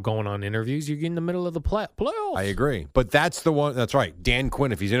right now going on interviews. You're in the middle of the playoffs. I agree. But that's the one. That's right. Dan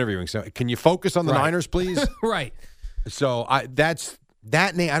Quinn, if he's interviewing. So can you focus on the Niners, please? Right. So that's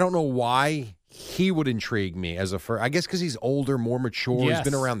that name. I don't know why he would intrigue me as a first. I guess because he's older, more mature. Yes. He's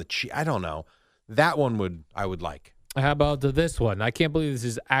been around the Chiefs. I don't know. That one I would like. How about this one? I can't believe this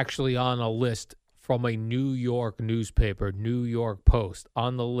is actually on a list from a New York newspaper, New York Post.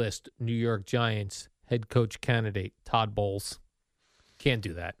 On the list, New York Giants head coach candidate Todd Bowles. Can't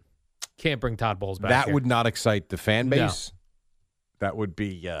do that. Can't bring Todd Bowles back. That here. would not excite the fan base. No. That would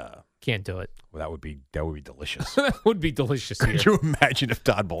be. Can't do it. Well, that would be delicious. That would be delicious. Could you imagine if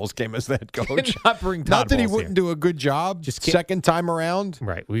Todd Bowles came as the head coach? Not bring Todd Not that Bowles he wouldn't do a good job. Just second time around.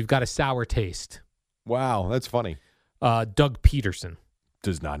 Right. We've got a sour taste. Wow, that's funny. Doug Peterson.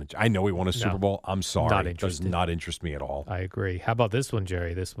 Does not. I know he won a Super Bowl. I'm sorry. Not interested. Does not interest me at all. I agree. How about this one,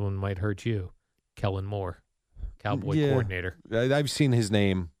 Jerry? This one might hurt you. Kellen Moore, Cowboy coordinator. I've seen his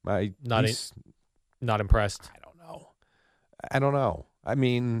name. Not impressed. I don't know. I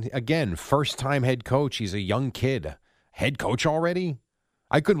mean, again, first-time head coach. He's a young kid. Head coach already?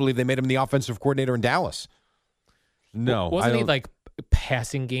 I couldn't believe they made him the offensive coordinator in Dallas. No. Wasn't he like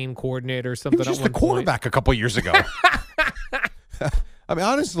passing game coordinator or something? He was just the quarterback a couple years ago. I mean,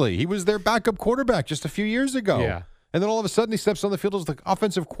 honestly, he was their backup quarterback just a few years ago. Yeah. And then all of a sudden he steps on the field as the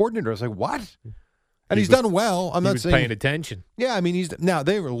offensive coordinator. I was like, what? And he's done well. I'm not saying paying attention. Yeah, I mean, now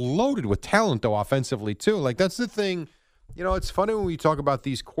they were loaded with talent though offensively too. Like that's the thing. You know, it's funny when we talk about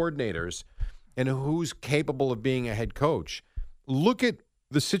these coordinators and who's capable of being a head coach. Look at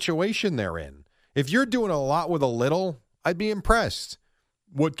the situation they're in. If you're doing a lot with a little, I'd be impressed.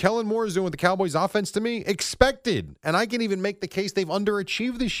 What Kellen Moore is doing with the Cowboys offense to me, expected. And I can even make the case they've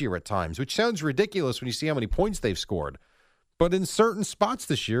underachieved this year at times, which sounds ridiculous when you see how many points they've scored. But in certain spots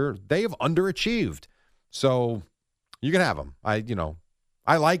this year, they have underachieved. So you can have him.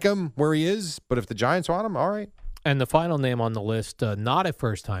 I like him where he is, but if the Giants want him, all right. And the final name on the list, not a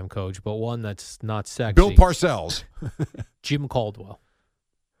first-time coach, but one that's not sexy. Bill Parcells. Jim Caldwell.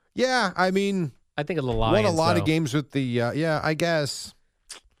 Yeah, I mean. I think of the Lions, won a lot of games with the, I guess.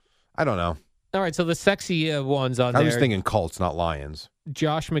 I don't know. All right, so the sexy ones on there. I was thinking Colts, not Lions.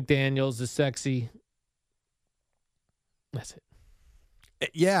 Josh McDaniels is sexy. That's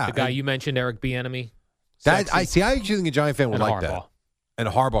it. Yeah. The guy you mentioned, Eric Bieniemy. I actually think a Giant fan would like Harbaugh. that. And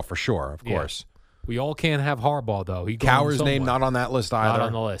Harbaugh for sure, of course. We all can't have Harbaugh, though. Cowher's name not on that list either. Not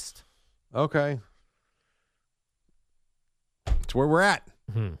on the list. Okay. That's where we're at.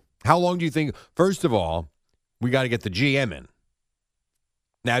 Mm-hmm. How long do you think? First of all, we got to get the GM in.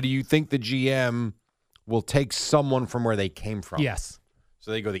 Now, do you think the GM will take someone from where they came from? Yes.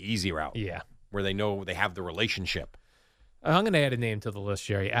 So they go the easy route. Yeah. Where they know they have the relationship. I'm going to add a name to the list,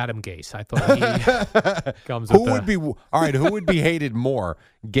 Jerry. Adam Gase. I thought he comes Who would be all right? Who would be hated more,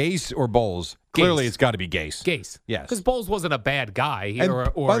 Gase or Bowles? Clearly, it's got to be Gase. Gase, yes, because Bowles wasn't a bad guy, or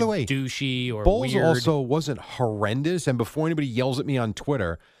by the way, douchey or Bowles weird. also wasn't horrendous. And before anybody yells at me on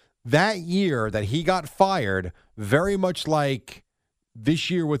Twitter, that year that he got fired, very much like this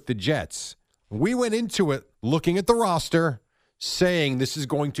year with the Jets, we went into it looking at the roster, saying this is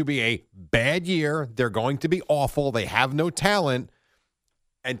going to be a bad year. They're going to be awful. They have no talent.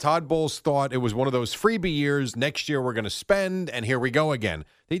 And Todd Bowles thought it was one of those freebie years. Next year we're going to spend, and here we go again.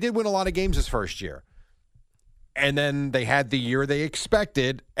 They did win a lot of games this first year. And then they had the year they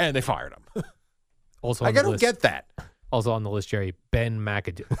expected, and they fired him. Also, I don't get that. Also on the list, Jerry, Ben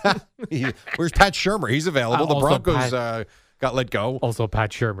McAdoo. Where's Pat Shurmur? He's available. The Broncos got let go. Also,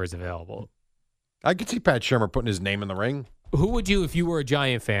 Pat Shurmur's available. I could see Pat Shurmur putting his name in the ring. Who would you, if you were a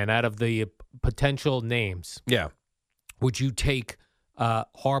Giant fan, out of the potential names? Yeah. Would you take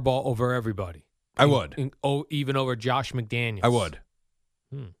Harbaugh over everybody? I would. Even over Josh McDaniels? I would.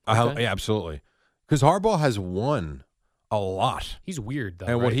 Okay. Yeah, absolutely. Because Harbaugh has won A lot. He's weird, though,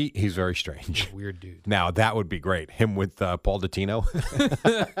 And right? he's very strange. He's a weird dude. Now, that would be great. Him with Paul Dottino.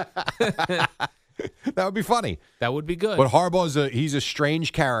 That would be funny. That would be good. But Harbaugh he's a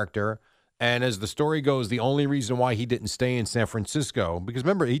strange character. And as the story goes, the only reason why he didn't stay in San Francisco, because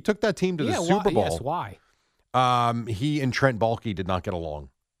remember, he took that team to the Super Bowl. Yes, why? He and Trent Baalke did not get along.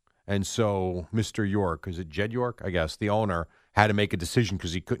 And so Mr. York, is it Jed York? I guess, the owner, had to make a decision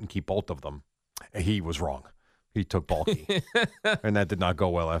because he couldn't keep both of them. He was wrong. He took Baalke. And that did not go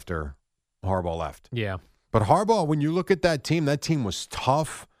well after Harbaugh left. Yeah. But Harbaugh, when you look at that team was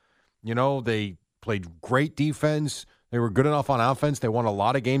tough. You know, they played great defense. They were good enough on offense. They won a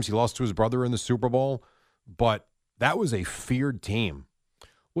lot of games. He lost to his brother in the Super Bowl. But that was a feared team.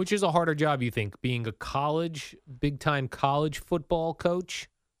 Which is a harder job, you think, being a big-time college football coach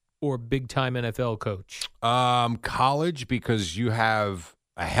or big-time NFL coach? College, because you have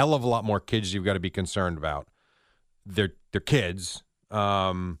a hell of a lot more kids you've got to be concerned about. They're kids,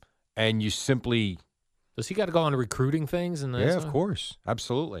 and you simply... Does he got to go on recruiting things? And yeah, of course.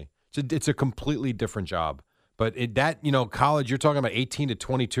 Absolutely. It's a completely different job. But college, you're talking about 18 to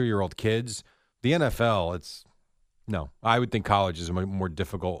 22-year-old kids. The NFL, I would think college is a more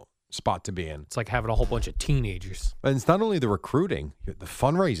difficult spot to be in. It's like having a whole bunch of teenagers. And it's not only the recruiting, the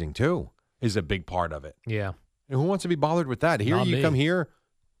fundraising, too, is a big part of it. Yeah. And who wants to be bothered with that? Here, Not you me. come here,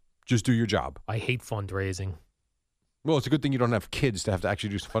 just do your job. I hate fundraising. Well, it's a good thing you don't have kids to have to actually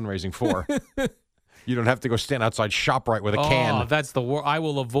do fundraising for. You don't have to go stand outside ShopRite with a can. Oh, that's the worst. I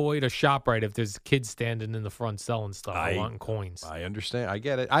will avoid a ShopRite if there's kids standing in the front selling stuff, wanting coins. I understand. I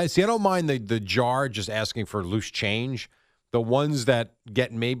get it. I don't mind the jar just asking for loose change. The ones that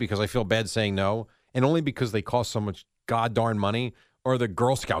get me because I feel bad saying no, and only because they cost so much god-darn money, are the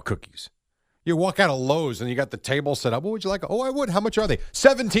Girl Scout cookies. You walk out of Lowe's and you got the table set up. What would you like? Oh, I would. How much are they?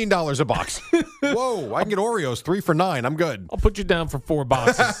 $17 a box. Whoa, I can get Oreos 3 for $9. I'm good. I'll put you down for 4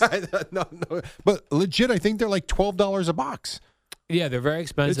 boxes. No. But legit, I think they're like $12 a box. Yeah, they're very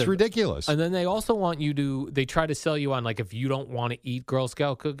expensive. It's ridiculous. And then they also want you to, they try to sell you on, like, if you don't want to eat Girl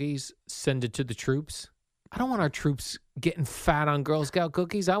Scout cookies, send it to the troops. I don't want our troops getting fat on Girl Scout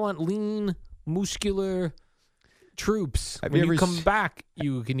cookies. I want lean, muscular troops. When you come back,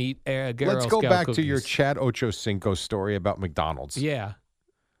 you can eat Girl Scout Let's go back cookies. to your Chad Ochocinco story about McDonald's. Yeah.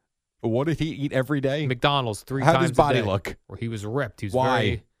 What did he eat every day? McDonald's 3 How times did his body a day. look? Where he was ripped. He was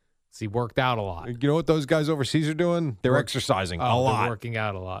Why? He worked out a lot. You know what those guys overseas are doing? They're exercising a lot. They're working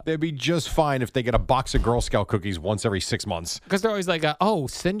out a lot. They'd be just fine if they get a box of Girl Scout cookies once every 6 months. Because they're always like,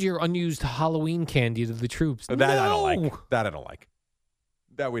 send your unused Halloween candy to the troops. That I don't like.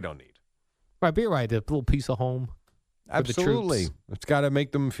 That we don't need. Right, be right. A little piece of home. Absolutely. It's got to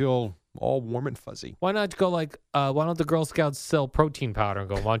make them feel all warm and fuzzy. Why not go like, why don't the Girl Scouts sell protein powder and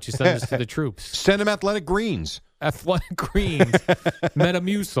go, why don't you send this to the troops? Send them Athletic Greens. Athletic Greens,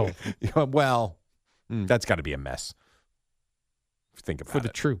 Metamucil. Well, that's got to be a mess. Think about For the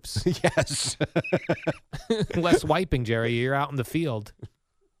troops. Yes. Less wiping, Jerry. You're out in the field.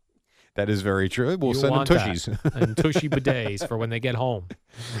 That is very true. We'll send them tushies. And tushy bidets for when they get home.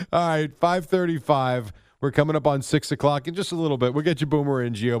 All right, 5:35. We're coming up on 6 o'clock in just a little bit. We'll get you Boomer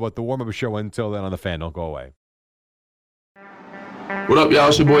and Gio, but the warm-up show until then on the Fan. Don't go away. What up, y'all?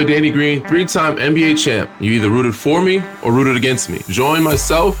 It's your boy Danny Green, 3-time NBA champ. You either rooted for me or rooted against me. Join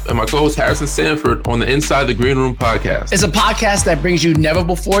myself and my co-host Harrison Sanford on the Inside the Green Room podcast. It's a podcast that brings you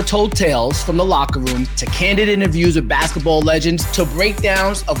never-before-told tales from the locker room to candid interviews with basketball legends to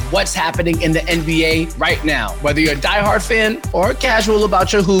breakdowns of what's happening in the NBA right now. Whether you're a diehard fan or casual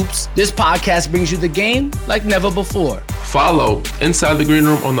about your hoops, this podcast brings you the game like never before. Follow Inside the Green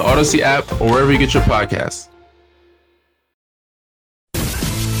Room on the Odyssey app or wherever you get your podcasts.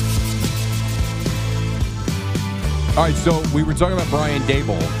 All right, so we were talking about Brian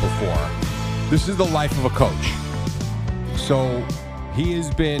Daboll before. This is the life of a coach. So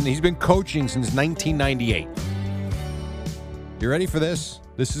he's been coaching since 1998. You ready for this?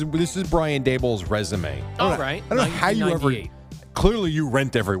 This is Brian Daboll's resume. All right. I don't know how you ever. Clearly, you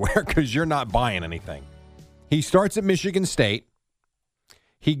rent everywhere because you're not buying anything. He starts at Michigan State.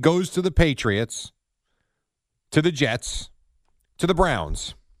 He goes to the Patriots, to the Jets, to the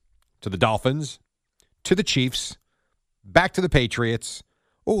Browns, to the Dolphins, to the Chiefs, back to the Patriots.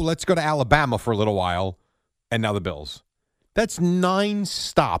 Oh, let's go to Alabama for a little while, and now the Bills. That's 9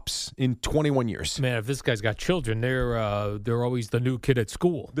 stops in 21 years. Man, if this guy's got children, they're always the new kid at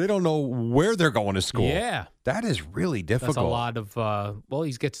school. They don't know where they're going to school. Yeah. That is really difficult. That's a lot of,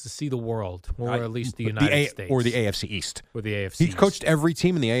 he gets to see the world, or at least the United States. Or the AFC East. Or the AFC He's East. coached every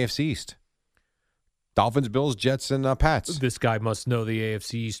team in the AFC East. Dolphins, Bills, Jets, and Pats. This guy must know the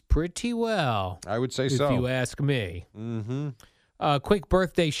AFC East pretty well. I would say if so. If you ask me. Mm-hmm. Quick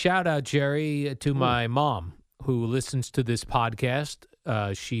birthday shout out, Jerry, to my mom who listens to this podcast.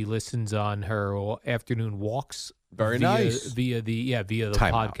 She listens on her afternoon walks. Very nice. Via the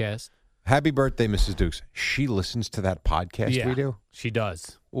Time podcast. Out. Happy birthday, Mrs. Dukes. She listens to that podcast we do? She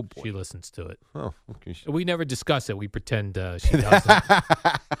does. Oh, boy. She listens to it. Oh, okay. We never discuss it. We pretend she doesn't.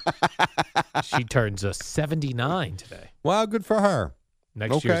 She turns 79 today. Wow, good for her.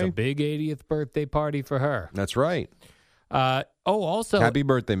 Next year's a big 80th birthday party for her. That's right. Also, happy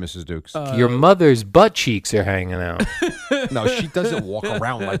birthday, Mrs. Dukes. Your mother's butt cheeks are hanging out. No, she doesn't walk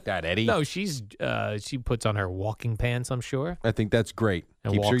around like that, Eddie. No, she puts on her walking pants, I'm sure. I think that's great.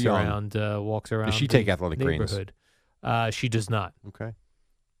 And Keeps her walks young. Walks around. Does she take athletic neighborhood. Greens? She does not. Okay.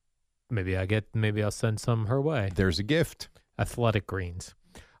 Maybe I'll send some her way. There's a gift. Athletic greens.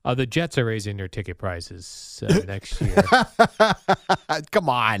 The Jets are raising their ticket prices next year. Come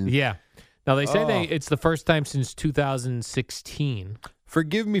on. Yeah. Now, they say it's the first time since 2016.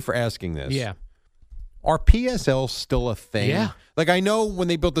 Forgive me for asking this. Yeah. Are PSLs still a thing? Yeah. Like, I know when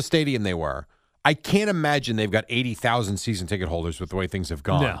they built the stadium, they were. I can't imagine they've got 80,000 season ticket holders with the way things have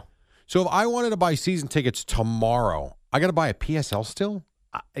gone. No. So if I wanted to buy season tickets tomorrow, I got to buy a PSL still?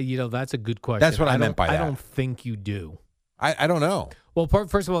 That's a good question. That's what I meant by that. I don't think you do. I don't know. Well,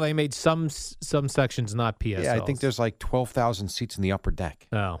 first of all, they made some sections not PSLs. Yeah, I think there's like 12,000 seats in the upper deck.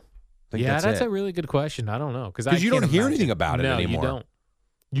 Oh. Yeah, that's a really good question. I don't know. Because you don't hear anything about it anymore. No, you don't.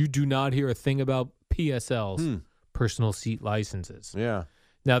 You do not hear a thing about PSLs, personal seat licenses. Yeah.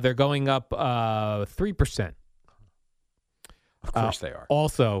 Now, they're going up 3%. Of course they are.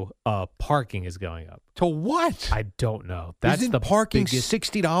 Also, parking is going up. To what? I don't know. That's Isn't the parking biggest,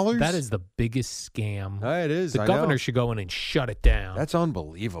 $60? That is the biggest scam. It is. The governor should go in and shut it down. That's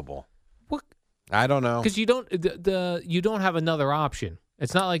unbelievable. What? I don't know. Because you don't have another option.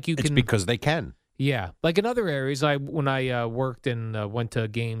 It's not like you can. It's because they can. Yeah, like in other areas, when I worked and went to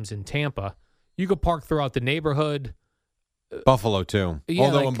games in Tampa, you could park throughout the neighborhood. Buffalo too. Yeah,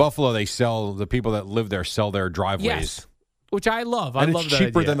 although in Buffalo they sell, the people that live there sell their driveways. Yes, which I love. And I love it's that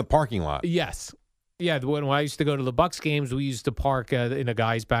cheaper idea. than the parking lot. Yes. Yeah, when I used to go to the Bucks games, we used to park in a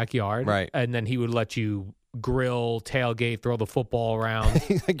guy's backyard. Right. And then he would let you grill, tailgate, throw the football around.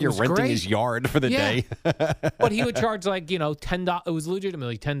 Like you're renting his yard for the day. But he would charge like, $10. It was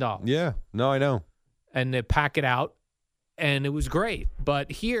legitimately $10. Yeah. No, I know. And they pack it out. And it was great.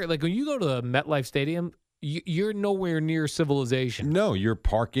 But here, like when you go to the MetLife Stadium, you're nowhere near civilization. No, you're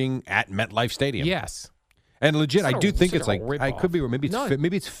parking at MetLife Stadium. Yes. And legit, I do think it's like, I could be, maybe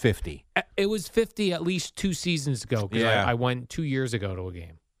it's 50. It was 50 at least 2 seasons ago because I went 2 years ago to a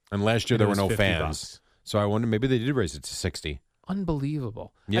game. And last year there were no fans. $50. So I wonder, maybe they did raise it to 60.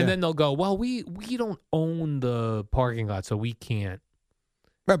 Unbelievable. Yeah. And then they'll go, well, we don't own the parking lot, so we can't.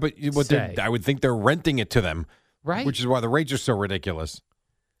 Right, but I would think they're renting it to them. Right. Which is why the rates are so ridiculous.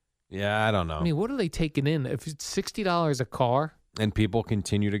 Yeah, I don't know. I mean, what are they taking in? If it's $60 a car. And people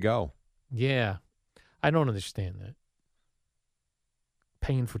continue to go. Yeah. I don't understand that.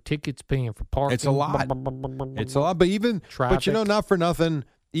 Paying for tickets, paying for parking. It's a lot. It's a lot. But traffic. But not for nothing,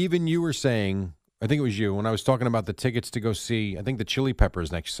 even you were saying, I think it was you, when I was talking about the tickets to go see, I think the Chili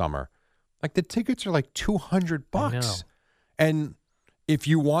Peppers next summer. Like the tickets are like $200. I know. And if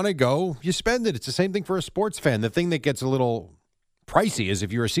you want to go, you spend it. It's the same thing for a sports fan. The thing that gets a little pricey is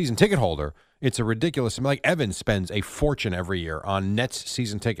if you're a season ticket holder, it's a ridiculous. I mean, like Evan spends a fortune every year on Nets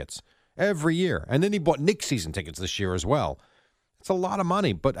season tickets. Every year. And then he bought Knicks season tickets this year as well. It's a lot of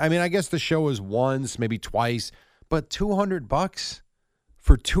money. But, I mean, I guess the show is once, maybe twice. But $200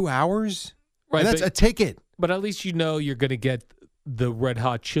 for 2 hours? Right. And that's a ticket. But at least you're going to get the Red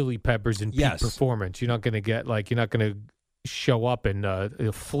Hot Chili Peppers in peak performance. You're not going to get, you're not going to show up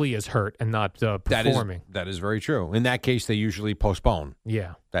and Flea is hurt and not performing. That is very true. In that case, they usually postpone.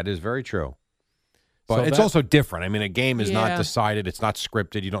 Yeah. That is very true. But it's also different. I mean, a game is not decided. It's not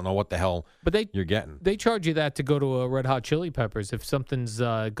scripted. You don't know what the hell you're getting. They charge you that to go to a Red Hot Chili Peppers if something's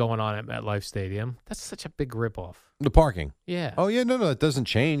going on at MetLife Stadium. That's such a big ripoff. The parking. Yeah. Oh, yeah. No, it doesn't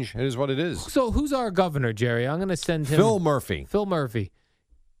change. It is what it is. So who's our governor, Jerry? I'm going to send him. Phil Murphy. Phil Murphy.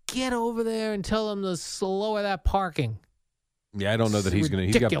 Get over there and tell him to slow that parking. Yeah, I don't know that he's going to.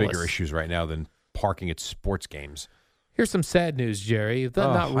 He's got bigger issues right now than parking at sports games. Here's some sad news, Jerry.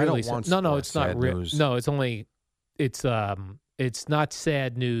 Not really. I don't want no, it's not real. No, it's only. It's not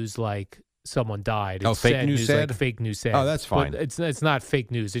sad news like someone died. It's fake sad news sad? like fake news sad. Oh, that's fine. But it's not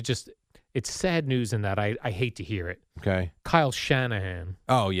fake news. It's sad news in that I hate to hear it. Okay. Kyle Shanahan.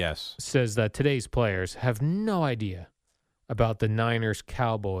 Oh, yes. Says that today's players have no idea about the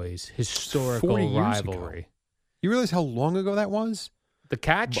Niners-Cowboys historical 40 years rivalry. ago. You realize how long ago that was? The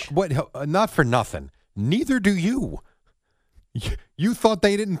catch? What? Not for nothing. Neither do you. You thought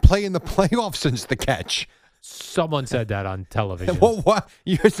they didn't play in the playoffs since the catch. Someone said that on television. Well, what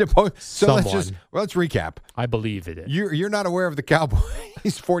you're supposed? So Someone. let's recap. I believe it. You're not aware of the Cowboys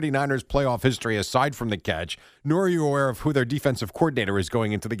 49ers playoff history aside from the catch, nor are you aware of who their defensive coordinator is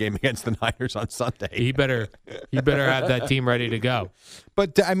going into the game against the Niners on Sunday. He better have that team ready to go.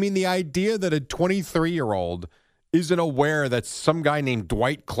 But I mean, the idea that a 23-year-old isn't aware that some guy named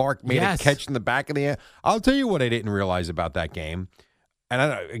Dwight Clark made a catch in the back of the end. I'll tell you what I didn't realize about that game. And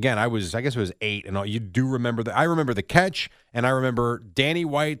I guess it was 8, and you do remember that. I remember the catch, and I remember Danny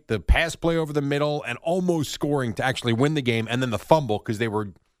White, the pass play over the middle, and almost scoring to actually win the game, and then the fumble because they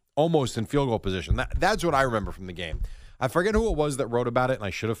were almost in field goal position. That's what I remember from the game. I forget who it was that wrote about it, and I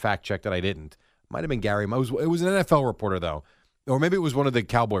should have fact-checked it. I didn't. Might have been Gary. It was an NFL reporter, though, or maybe it was one of the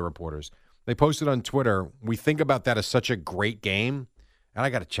Cowboy reporters. They posted on Twitter, we think about that as such a great game, and I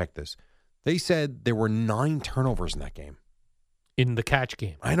got to check this. They said there were 9 turnovers in that game. In the catch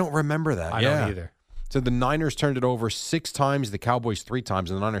game. I don't remember that. I don't either. So the Niners turned it over 6 times, the Cowboys 3 times,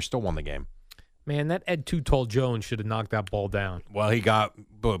 and the Niners still won the game. Man, that Ed Too Tall Jones should have knocked that ball down. Well,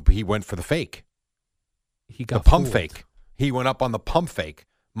 he went for the fake. He got the pump fooled. fake. He went up on the pump fake.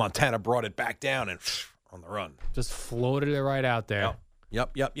 Montana brought it back down and on the run. Just floated it right out there.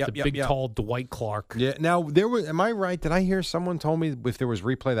 Yep. The big, tall Dwight Clark. Yeah. Now, am I right? Did I hear someone told me if there was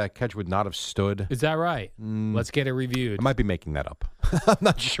replay, that catch would not have stood? Is that right? Let's get it reviewed. I might be making that up. I'm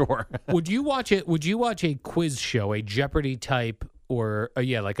not sure. Would you watch it? Would you watch a quiz show, a Jeopardy type, or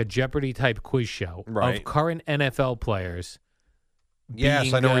like a Jeopardy type quiz show of current NFL players?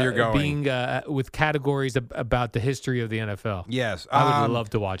 Yes, I know where you're going. Being with categories about the history of the NFL. Yes, I would love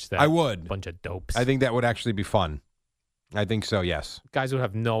to watch that. I would. Bunch of dopes. I think that would actually be fun. I think so, yes. Guys would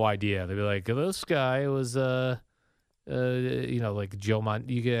have no idea. They'd be like, this guy was, like Joe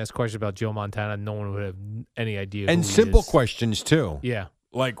Montana. You could ask questions about Joe Montana. No one would have any idea. And simple questions, too. Yeah.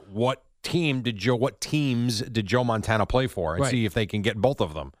 Like, what teams did Joe Montana play for? And see if they can get both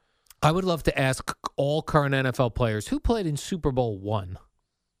of them. I would love to ask all current NFL players who played in Super Bowl I.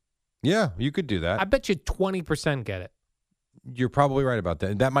 Yeah, you could do that. I bet you 20% get it. You're probably right about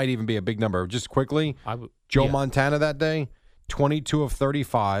that. That might even be a big number. Just quickly, Joe Montana that day, 22 of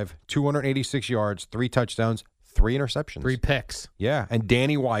 35, 286 yards, 3 touchdowns, 3 interceptions. 3 picks. Yeah. And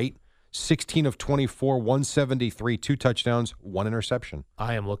Danny White, 16 of 24, 173, 2 touchdowns, 1 interception.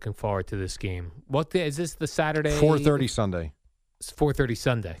 I am looking forward to this game. What day is this? The Saturday? 4:30 Sunday. It's 4:30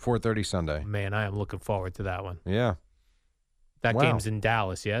 Sunday. 4:30 Sunday. Man, I am looking forward to that one. Yeah. That game's in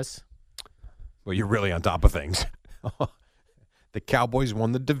Dallas, yes? Well, you're really on top of things. The Cowboys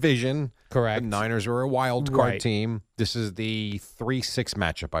won the division. Correct. The Niners were a wild card team. This is the 3-6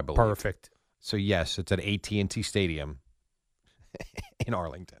 matchup, I believe. Perfect. So, yes, it's at AT&T Stadium in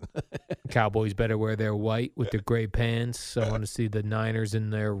Arlington. Cowboys better wear their white with their gray pants. I want to see the Niners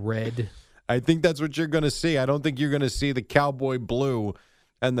in their red. I think that's what you're going to see. I don't think you're going to see the Cowboy blue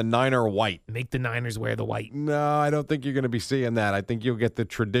and the Niner white. Make the Niners wear the white. No, I don't think you're going to be seeing that. I think you'll get the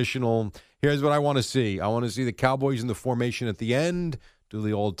traditional. Here's what I want to see. I want to see the Cowboys in the formation at the end. Do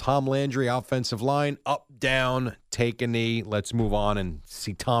the old Tom Landry offensive line. Up, down, take a knee. Let's move on and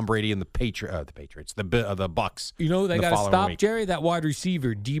see Tom Brady and the Patriots, the Bucks. You know, they got to stop, week. Jerry, that wide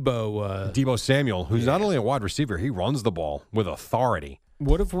receiver, Debo Samuel, who's not only a wide receiver, he runs the ball with authority.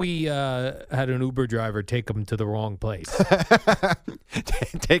 What if we had an Uber driver take him to the wrong place?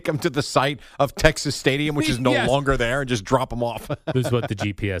 Take him to the site of Texas Stadium, which is no longer there, and just drop him off. This is what the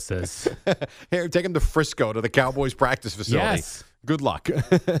GPS says. Here, take him to Frisco, to the Cowboys practice facility. Yes. Good luck.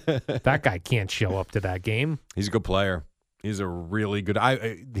 That guy can't show up to that game. He's a good player. He's a really good.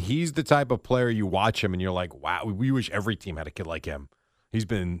 He's the type of player you watch him and you're like, wow, we wish every team had a kid like him. He's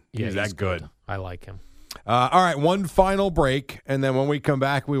that good. I like him. All right, one final break, and then when we come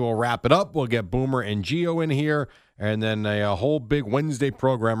back, we will wrap it up. We'll get Boomer and Gio in here, and then a whole big Wednesday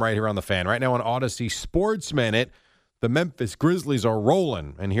program right here on The Fan. Right now on Odyssey Sports Minute, the Memphis Grizzlies are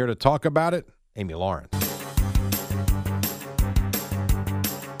rolling, and here to talk about it, Amy Lawrence.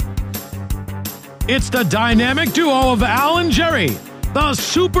 It's the dynamic duo of Al and Jerry, the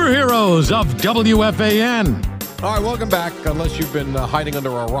superheroes of WFAN. All right, welcome back. Unless you've been hiding under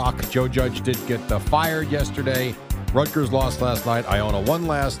a rock, Joe Judge did get fired yesterday. Rutgers lost last night. Iona won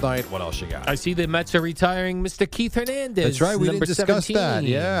last night. What else you got? I see the Mets are retiring Mr. Keith Hernandez. That's right. We didn't discuss 17. that.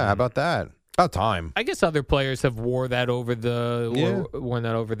 Yeah, how about that? About time. I guess other players have worn that over the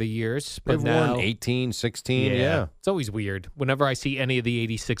years. But They've now, worn 18, 16. Yeah. It's always weird. Whenever I see any of the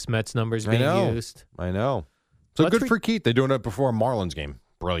 86 Mets numbers being used. I know. So good for Keith. They're doing it before a Marlins game.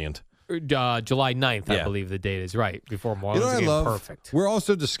 Brilliant. July 9th, I believe the date is right. Before Marlins game. Love? Perfect. We're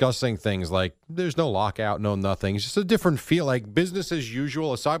also discussing things like there's no lockout, no nothing. It's just a different feel, like business as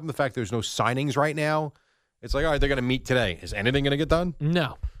usual. Aside from the fact there's no signings right now, it's like, all right, they're going to meet today. Is anything going to get done?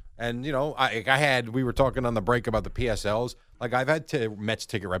 No. And, we were talking on the break about the PSLs. Like, I've had Mets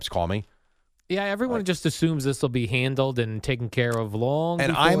ticket reps call me. Yeah, everyone just assumes this will be handled and taken care of long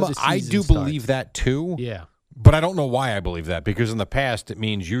and before the season I do starts. believe that, too. Yeah. But I don't know why I believe that, because in the past it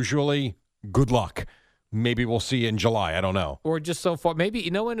means usually good luck. Maybe we'll see you in July. I don't know. Or just so far. Maybe,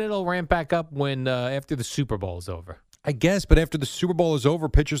 when it'll ramp back up when after the Super Bowl is over. I guess, but after the Super Bowl is over,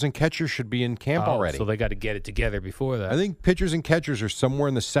 pitchers and catchers should be in camp already. So they got to get it together before that. I think pitchers and catchers are somewhere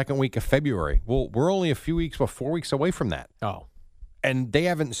in the second week of February. Well, we're only a few weeks, 4 weeks away from that. Oh. And they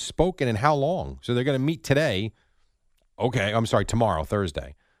haven't spoken in how long? So they're going to meet today. Okay, I'm sorry, tomorrow,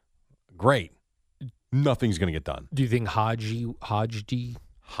 Thursday. Great. Nothing's going to get done. Do you think Haji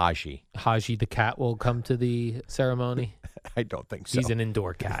the cat will come to the ceremony? I don't think so. He's an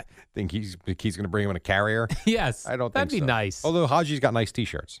indoor cat. Think he's going to bring him in a carrier? Yes. I don't think so. That'd be nice. Although Haji's got nice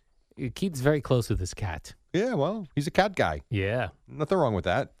T-shirts. Keith's very close with his cat. Yeah, well, he's a cat guy. Yeah. Nothing wrong with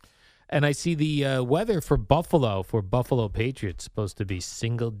that. And I see the weather for Buffalo Patriots supposed to be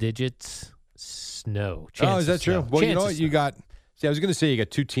single digits snow. Is that true? Well, you know what? You got... See, I was going to say you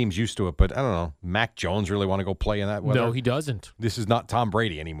got two teams used to it, but I don't know. Mac Jones really want to go play in that weather? No, he doesn't. This is not Tom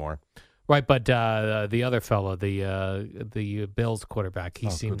Brady anymore. Right, but the other fellow, the Bills quarterback,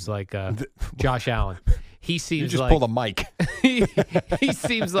 he seems like Josh Allen. He seems you just like pulled a mic. he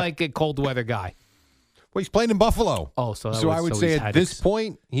seems like a cold weather guy. Well, he's playing in Buffalo. Oh, so I would say at this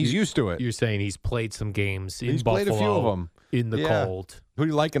point he's used to it. You're saying he's played some games in Buffalo. He's played a few of them in the cold. Who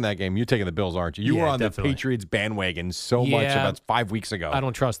do you like in that game? You're taking the Bills, aren't you? You were on definitely. the Patriots bandwagon so much about 5 weeks ago. I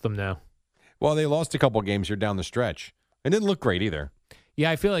don't trust them now. Well, they lost a couple of games here down the stretch. It didn't look great either. Yeah,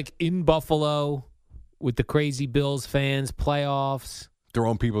 I feel like in Buffalo with the crazy Bills fans, playoffs.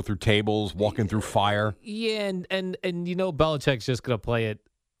 Throwing people through tables, walking through fire. Yeah, and Belichick's just going to play it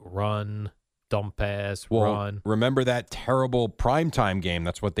run, dump pass, run. Remember that terrible primetime game?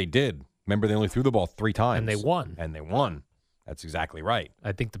 That's what they did. Remember, they only threw the ball 3 times. And they won. That's exactly right.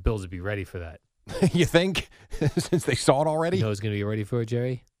 I think the Bills would be ready for that. You think? Since they saw it already? You know who's going to be ready for it,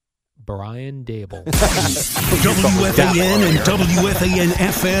 Jerry? Brian Dable. WFAN and WFAN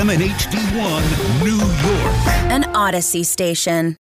FM and HD1, New York. An Odyssey station.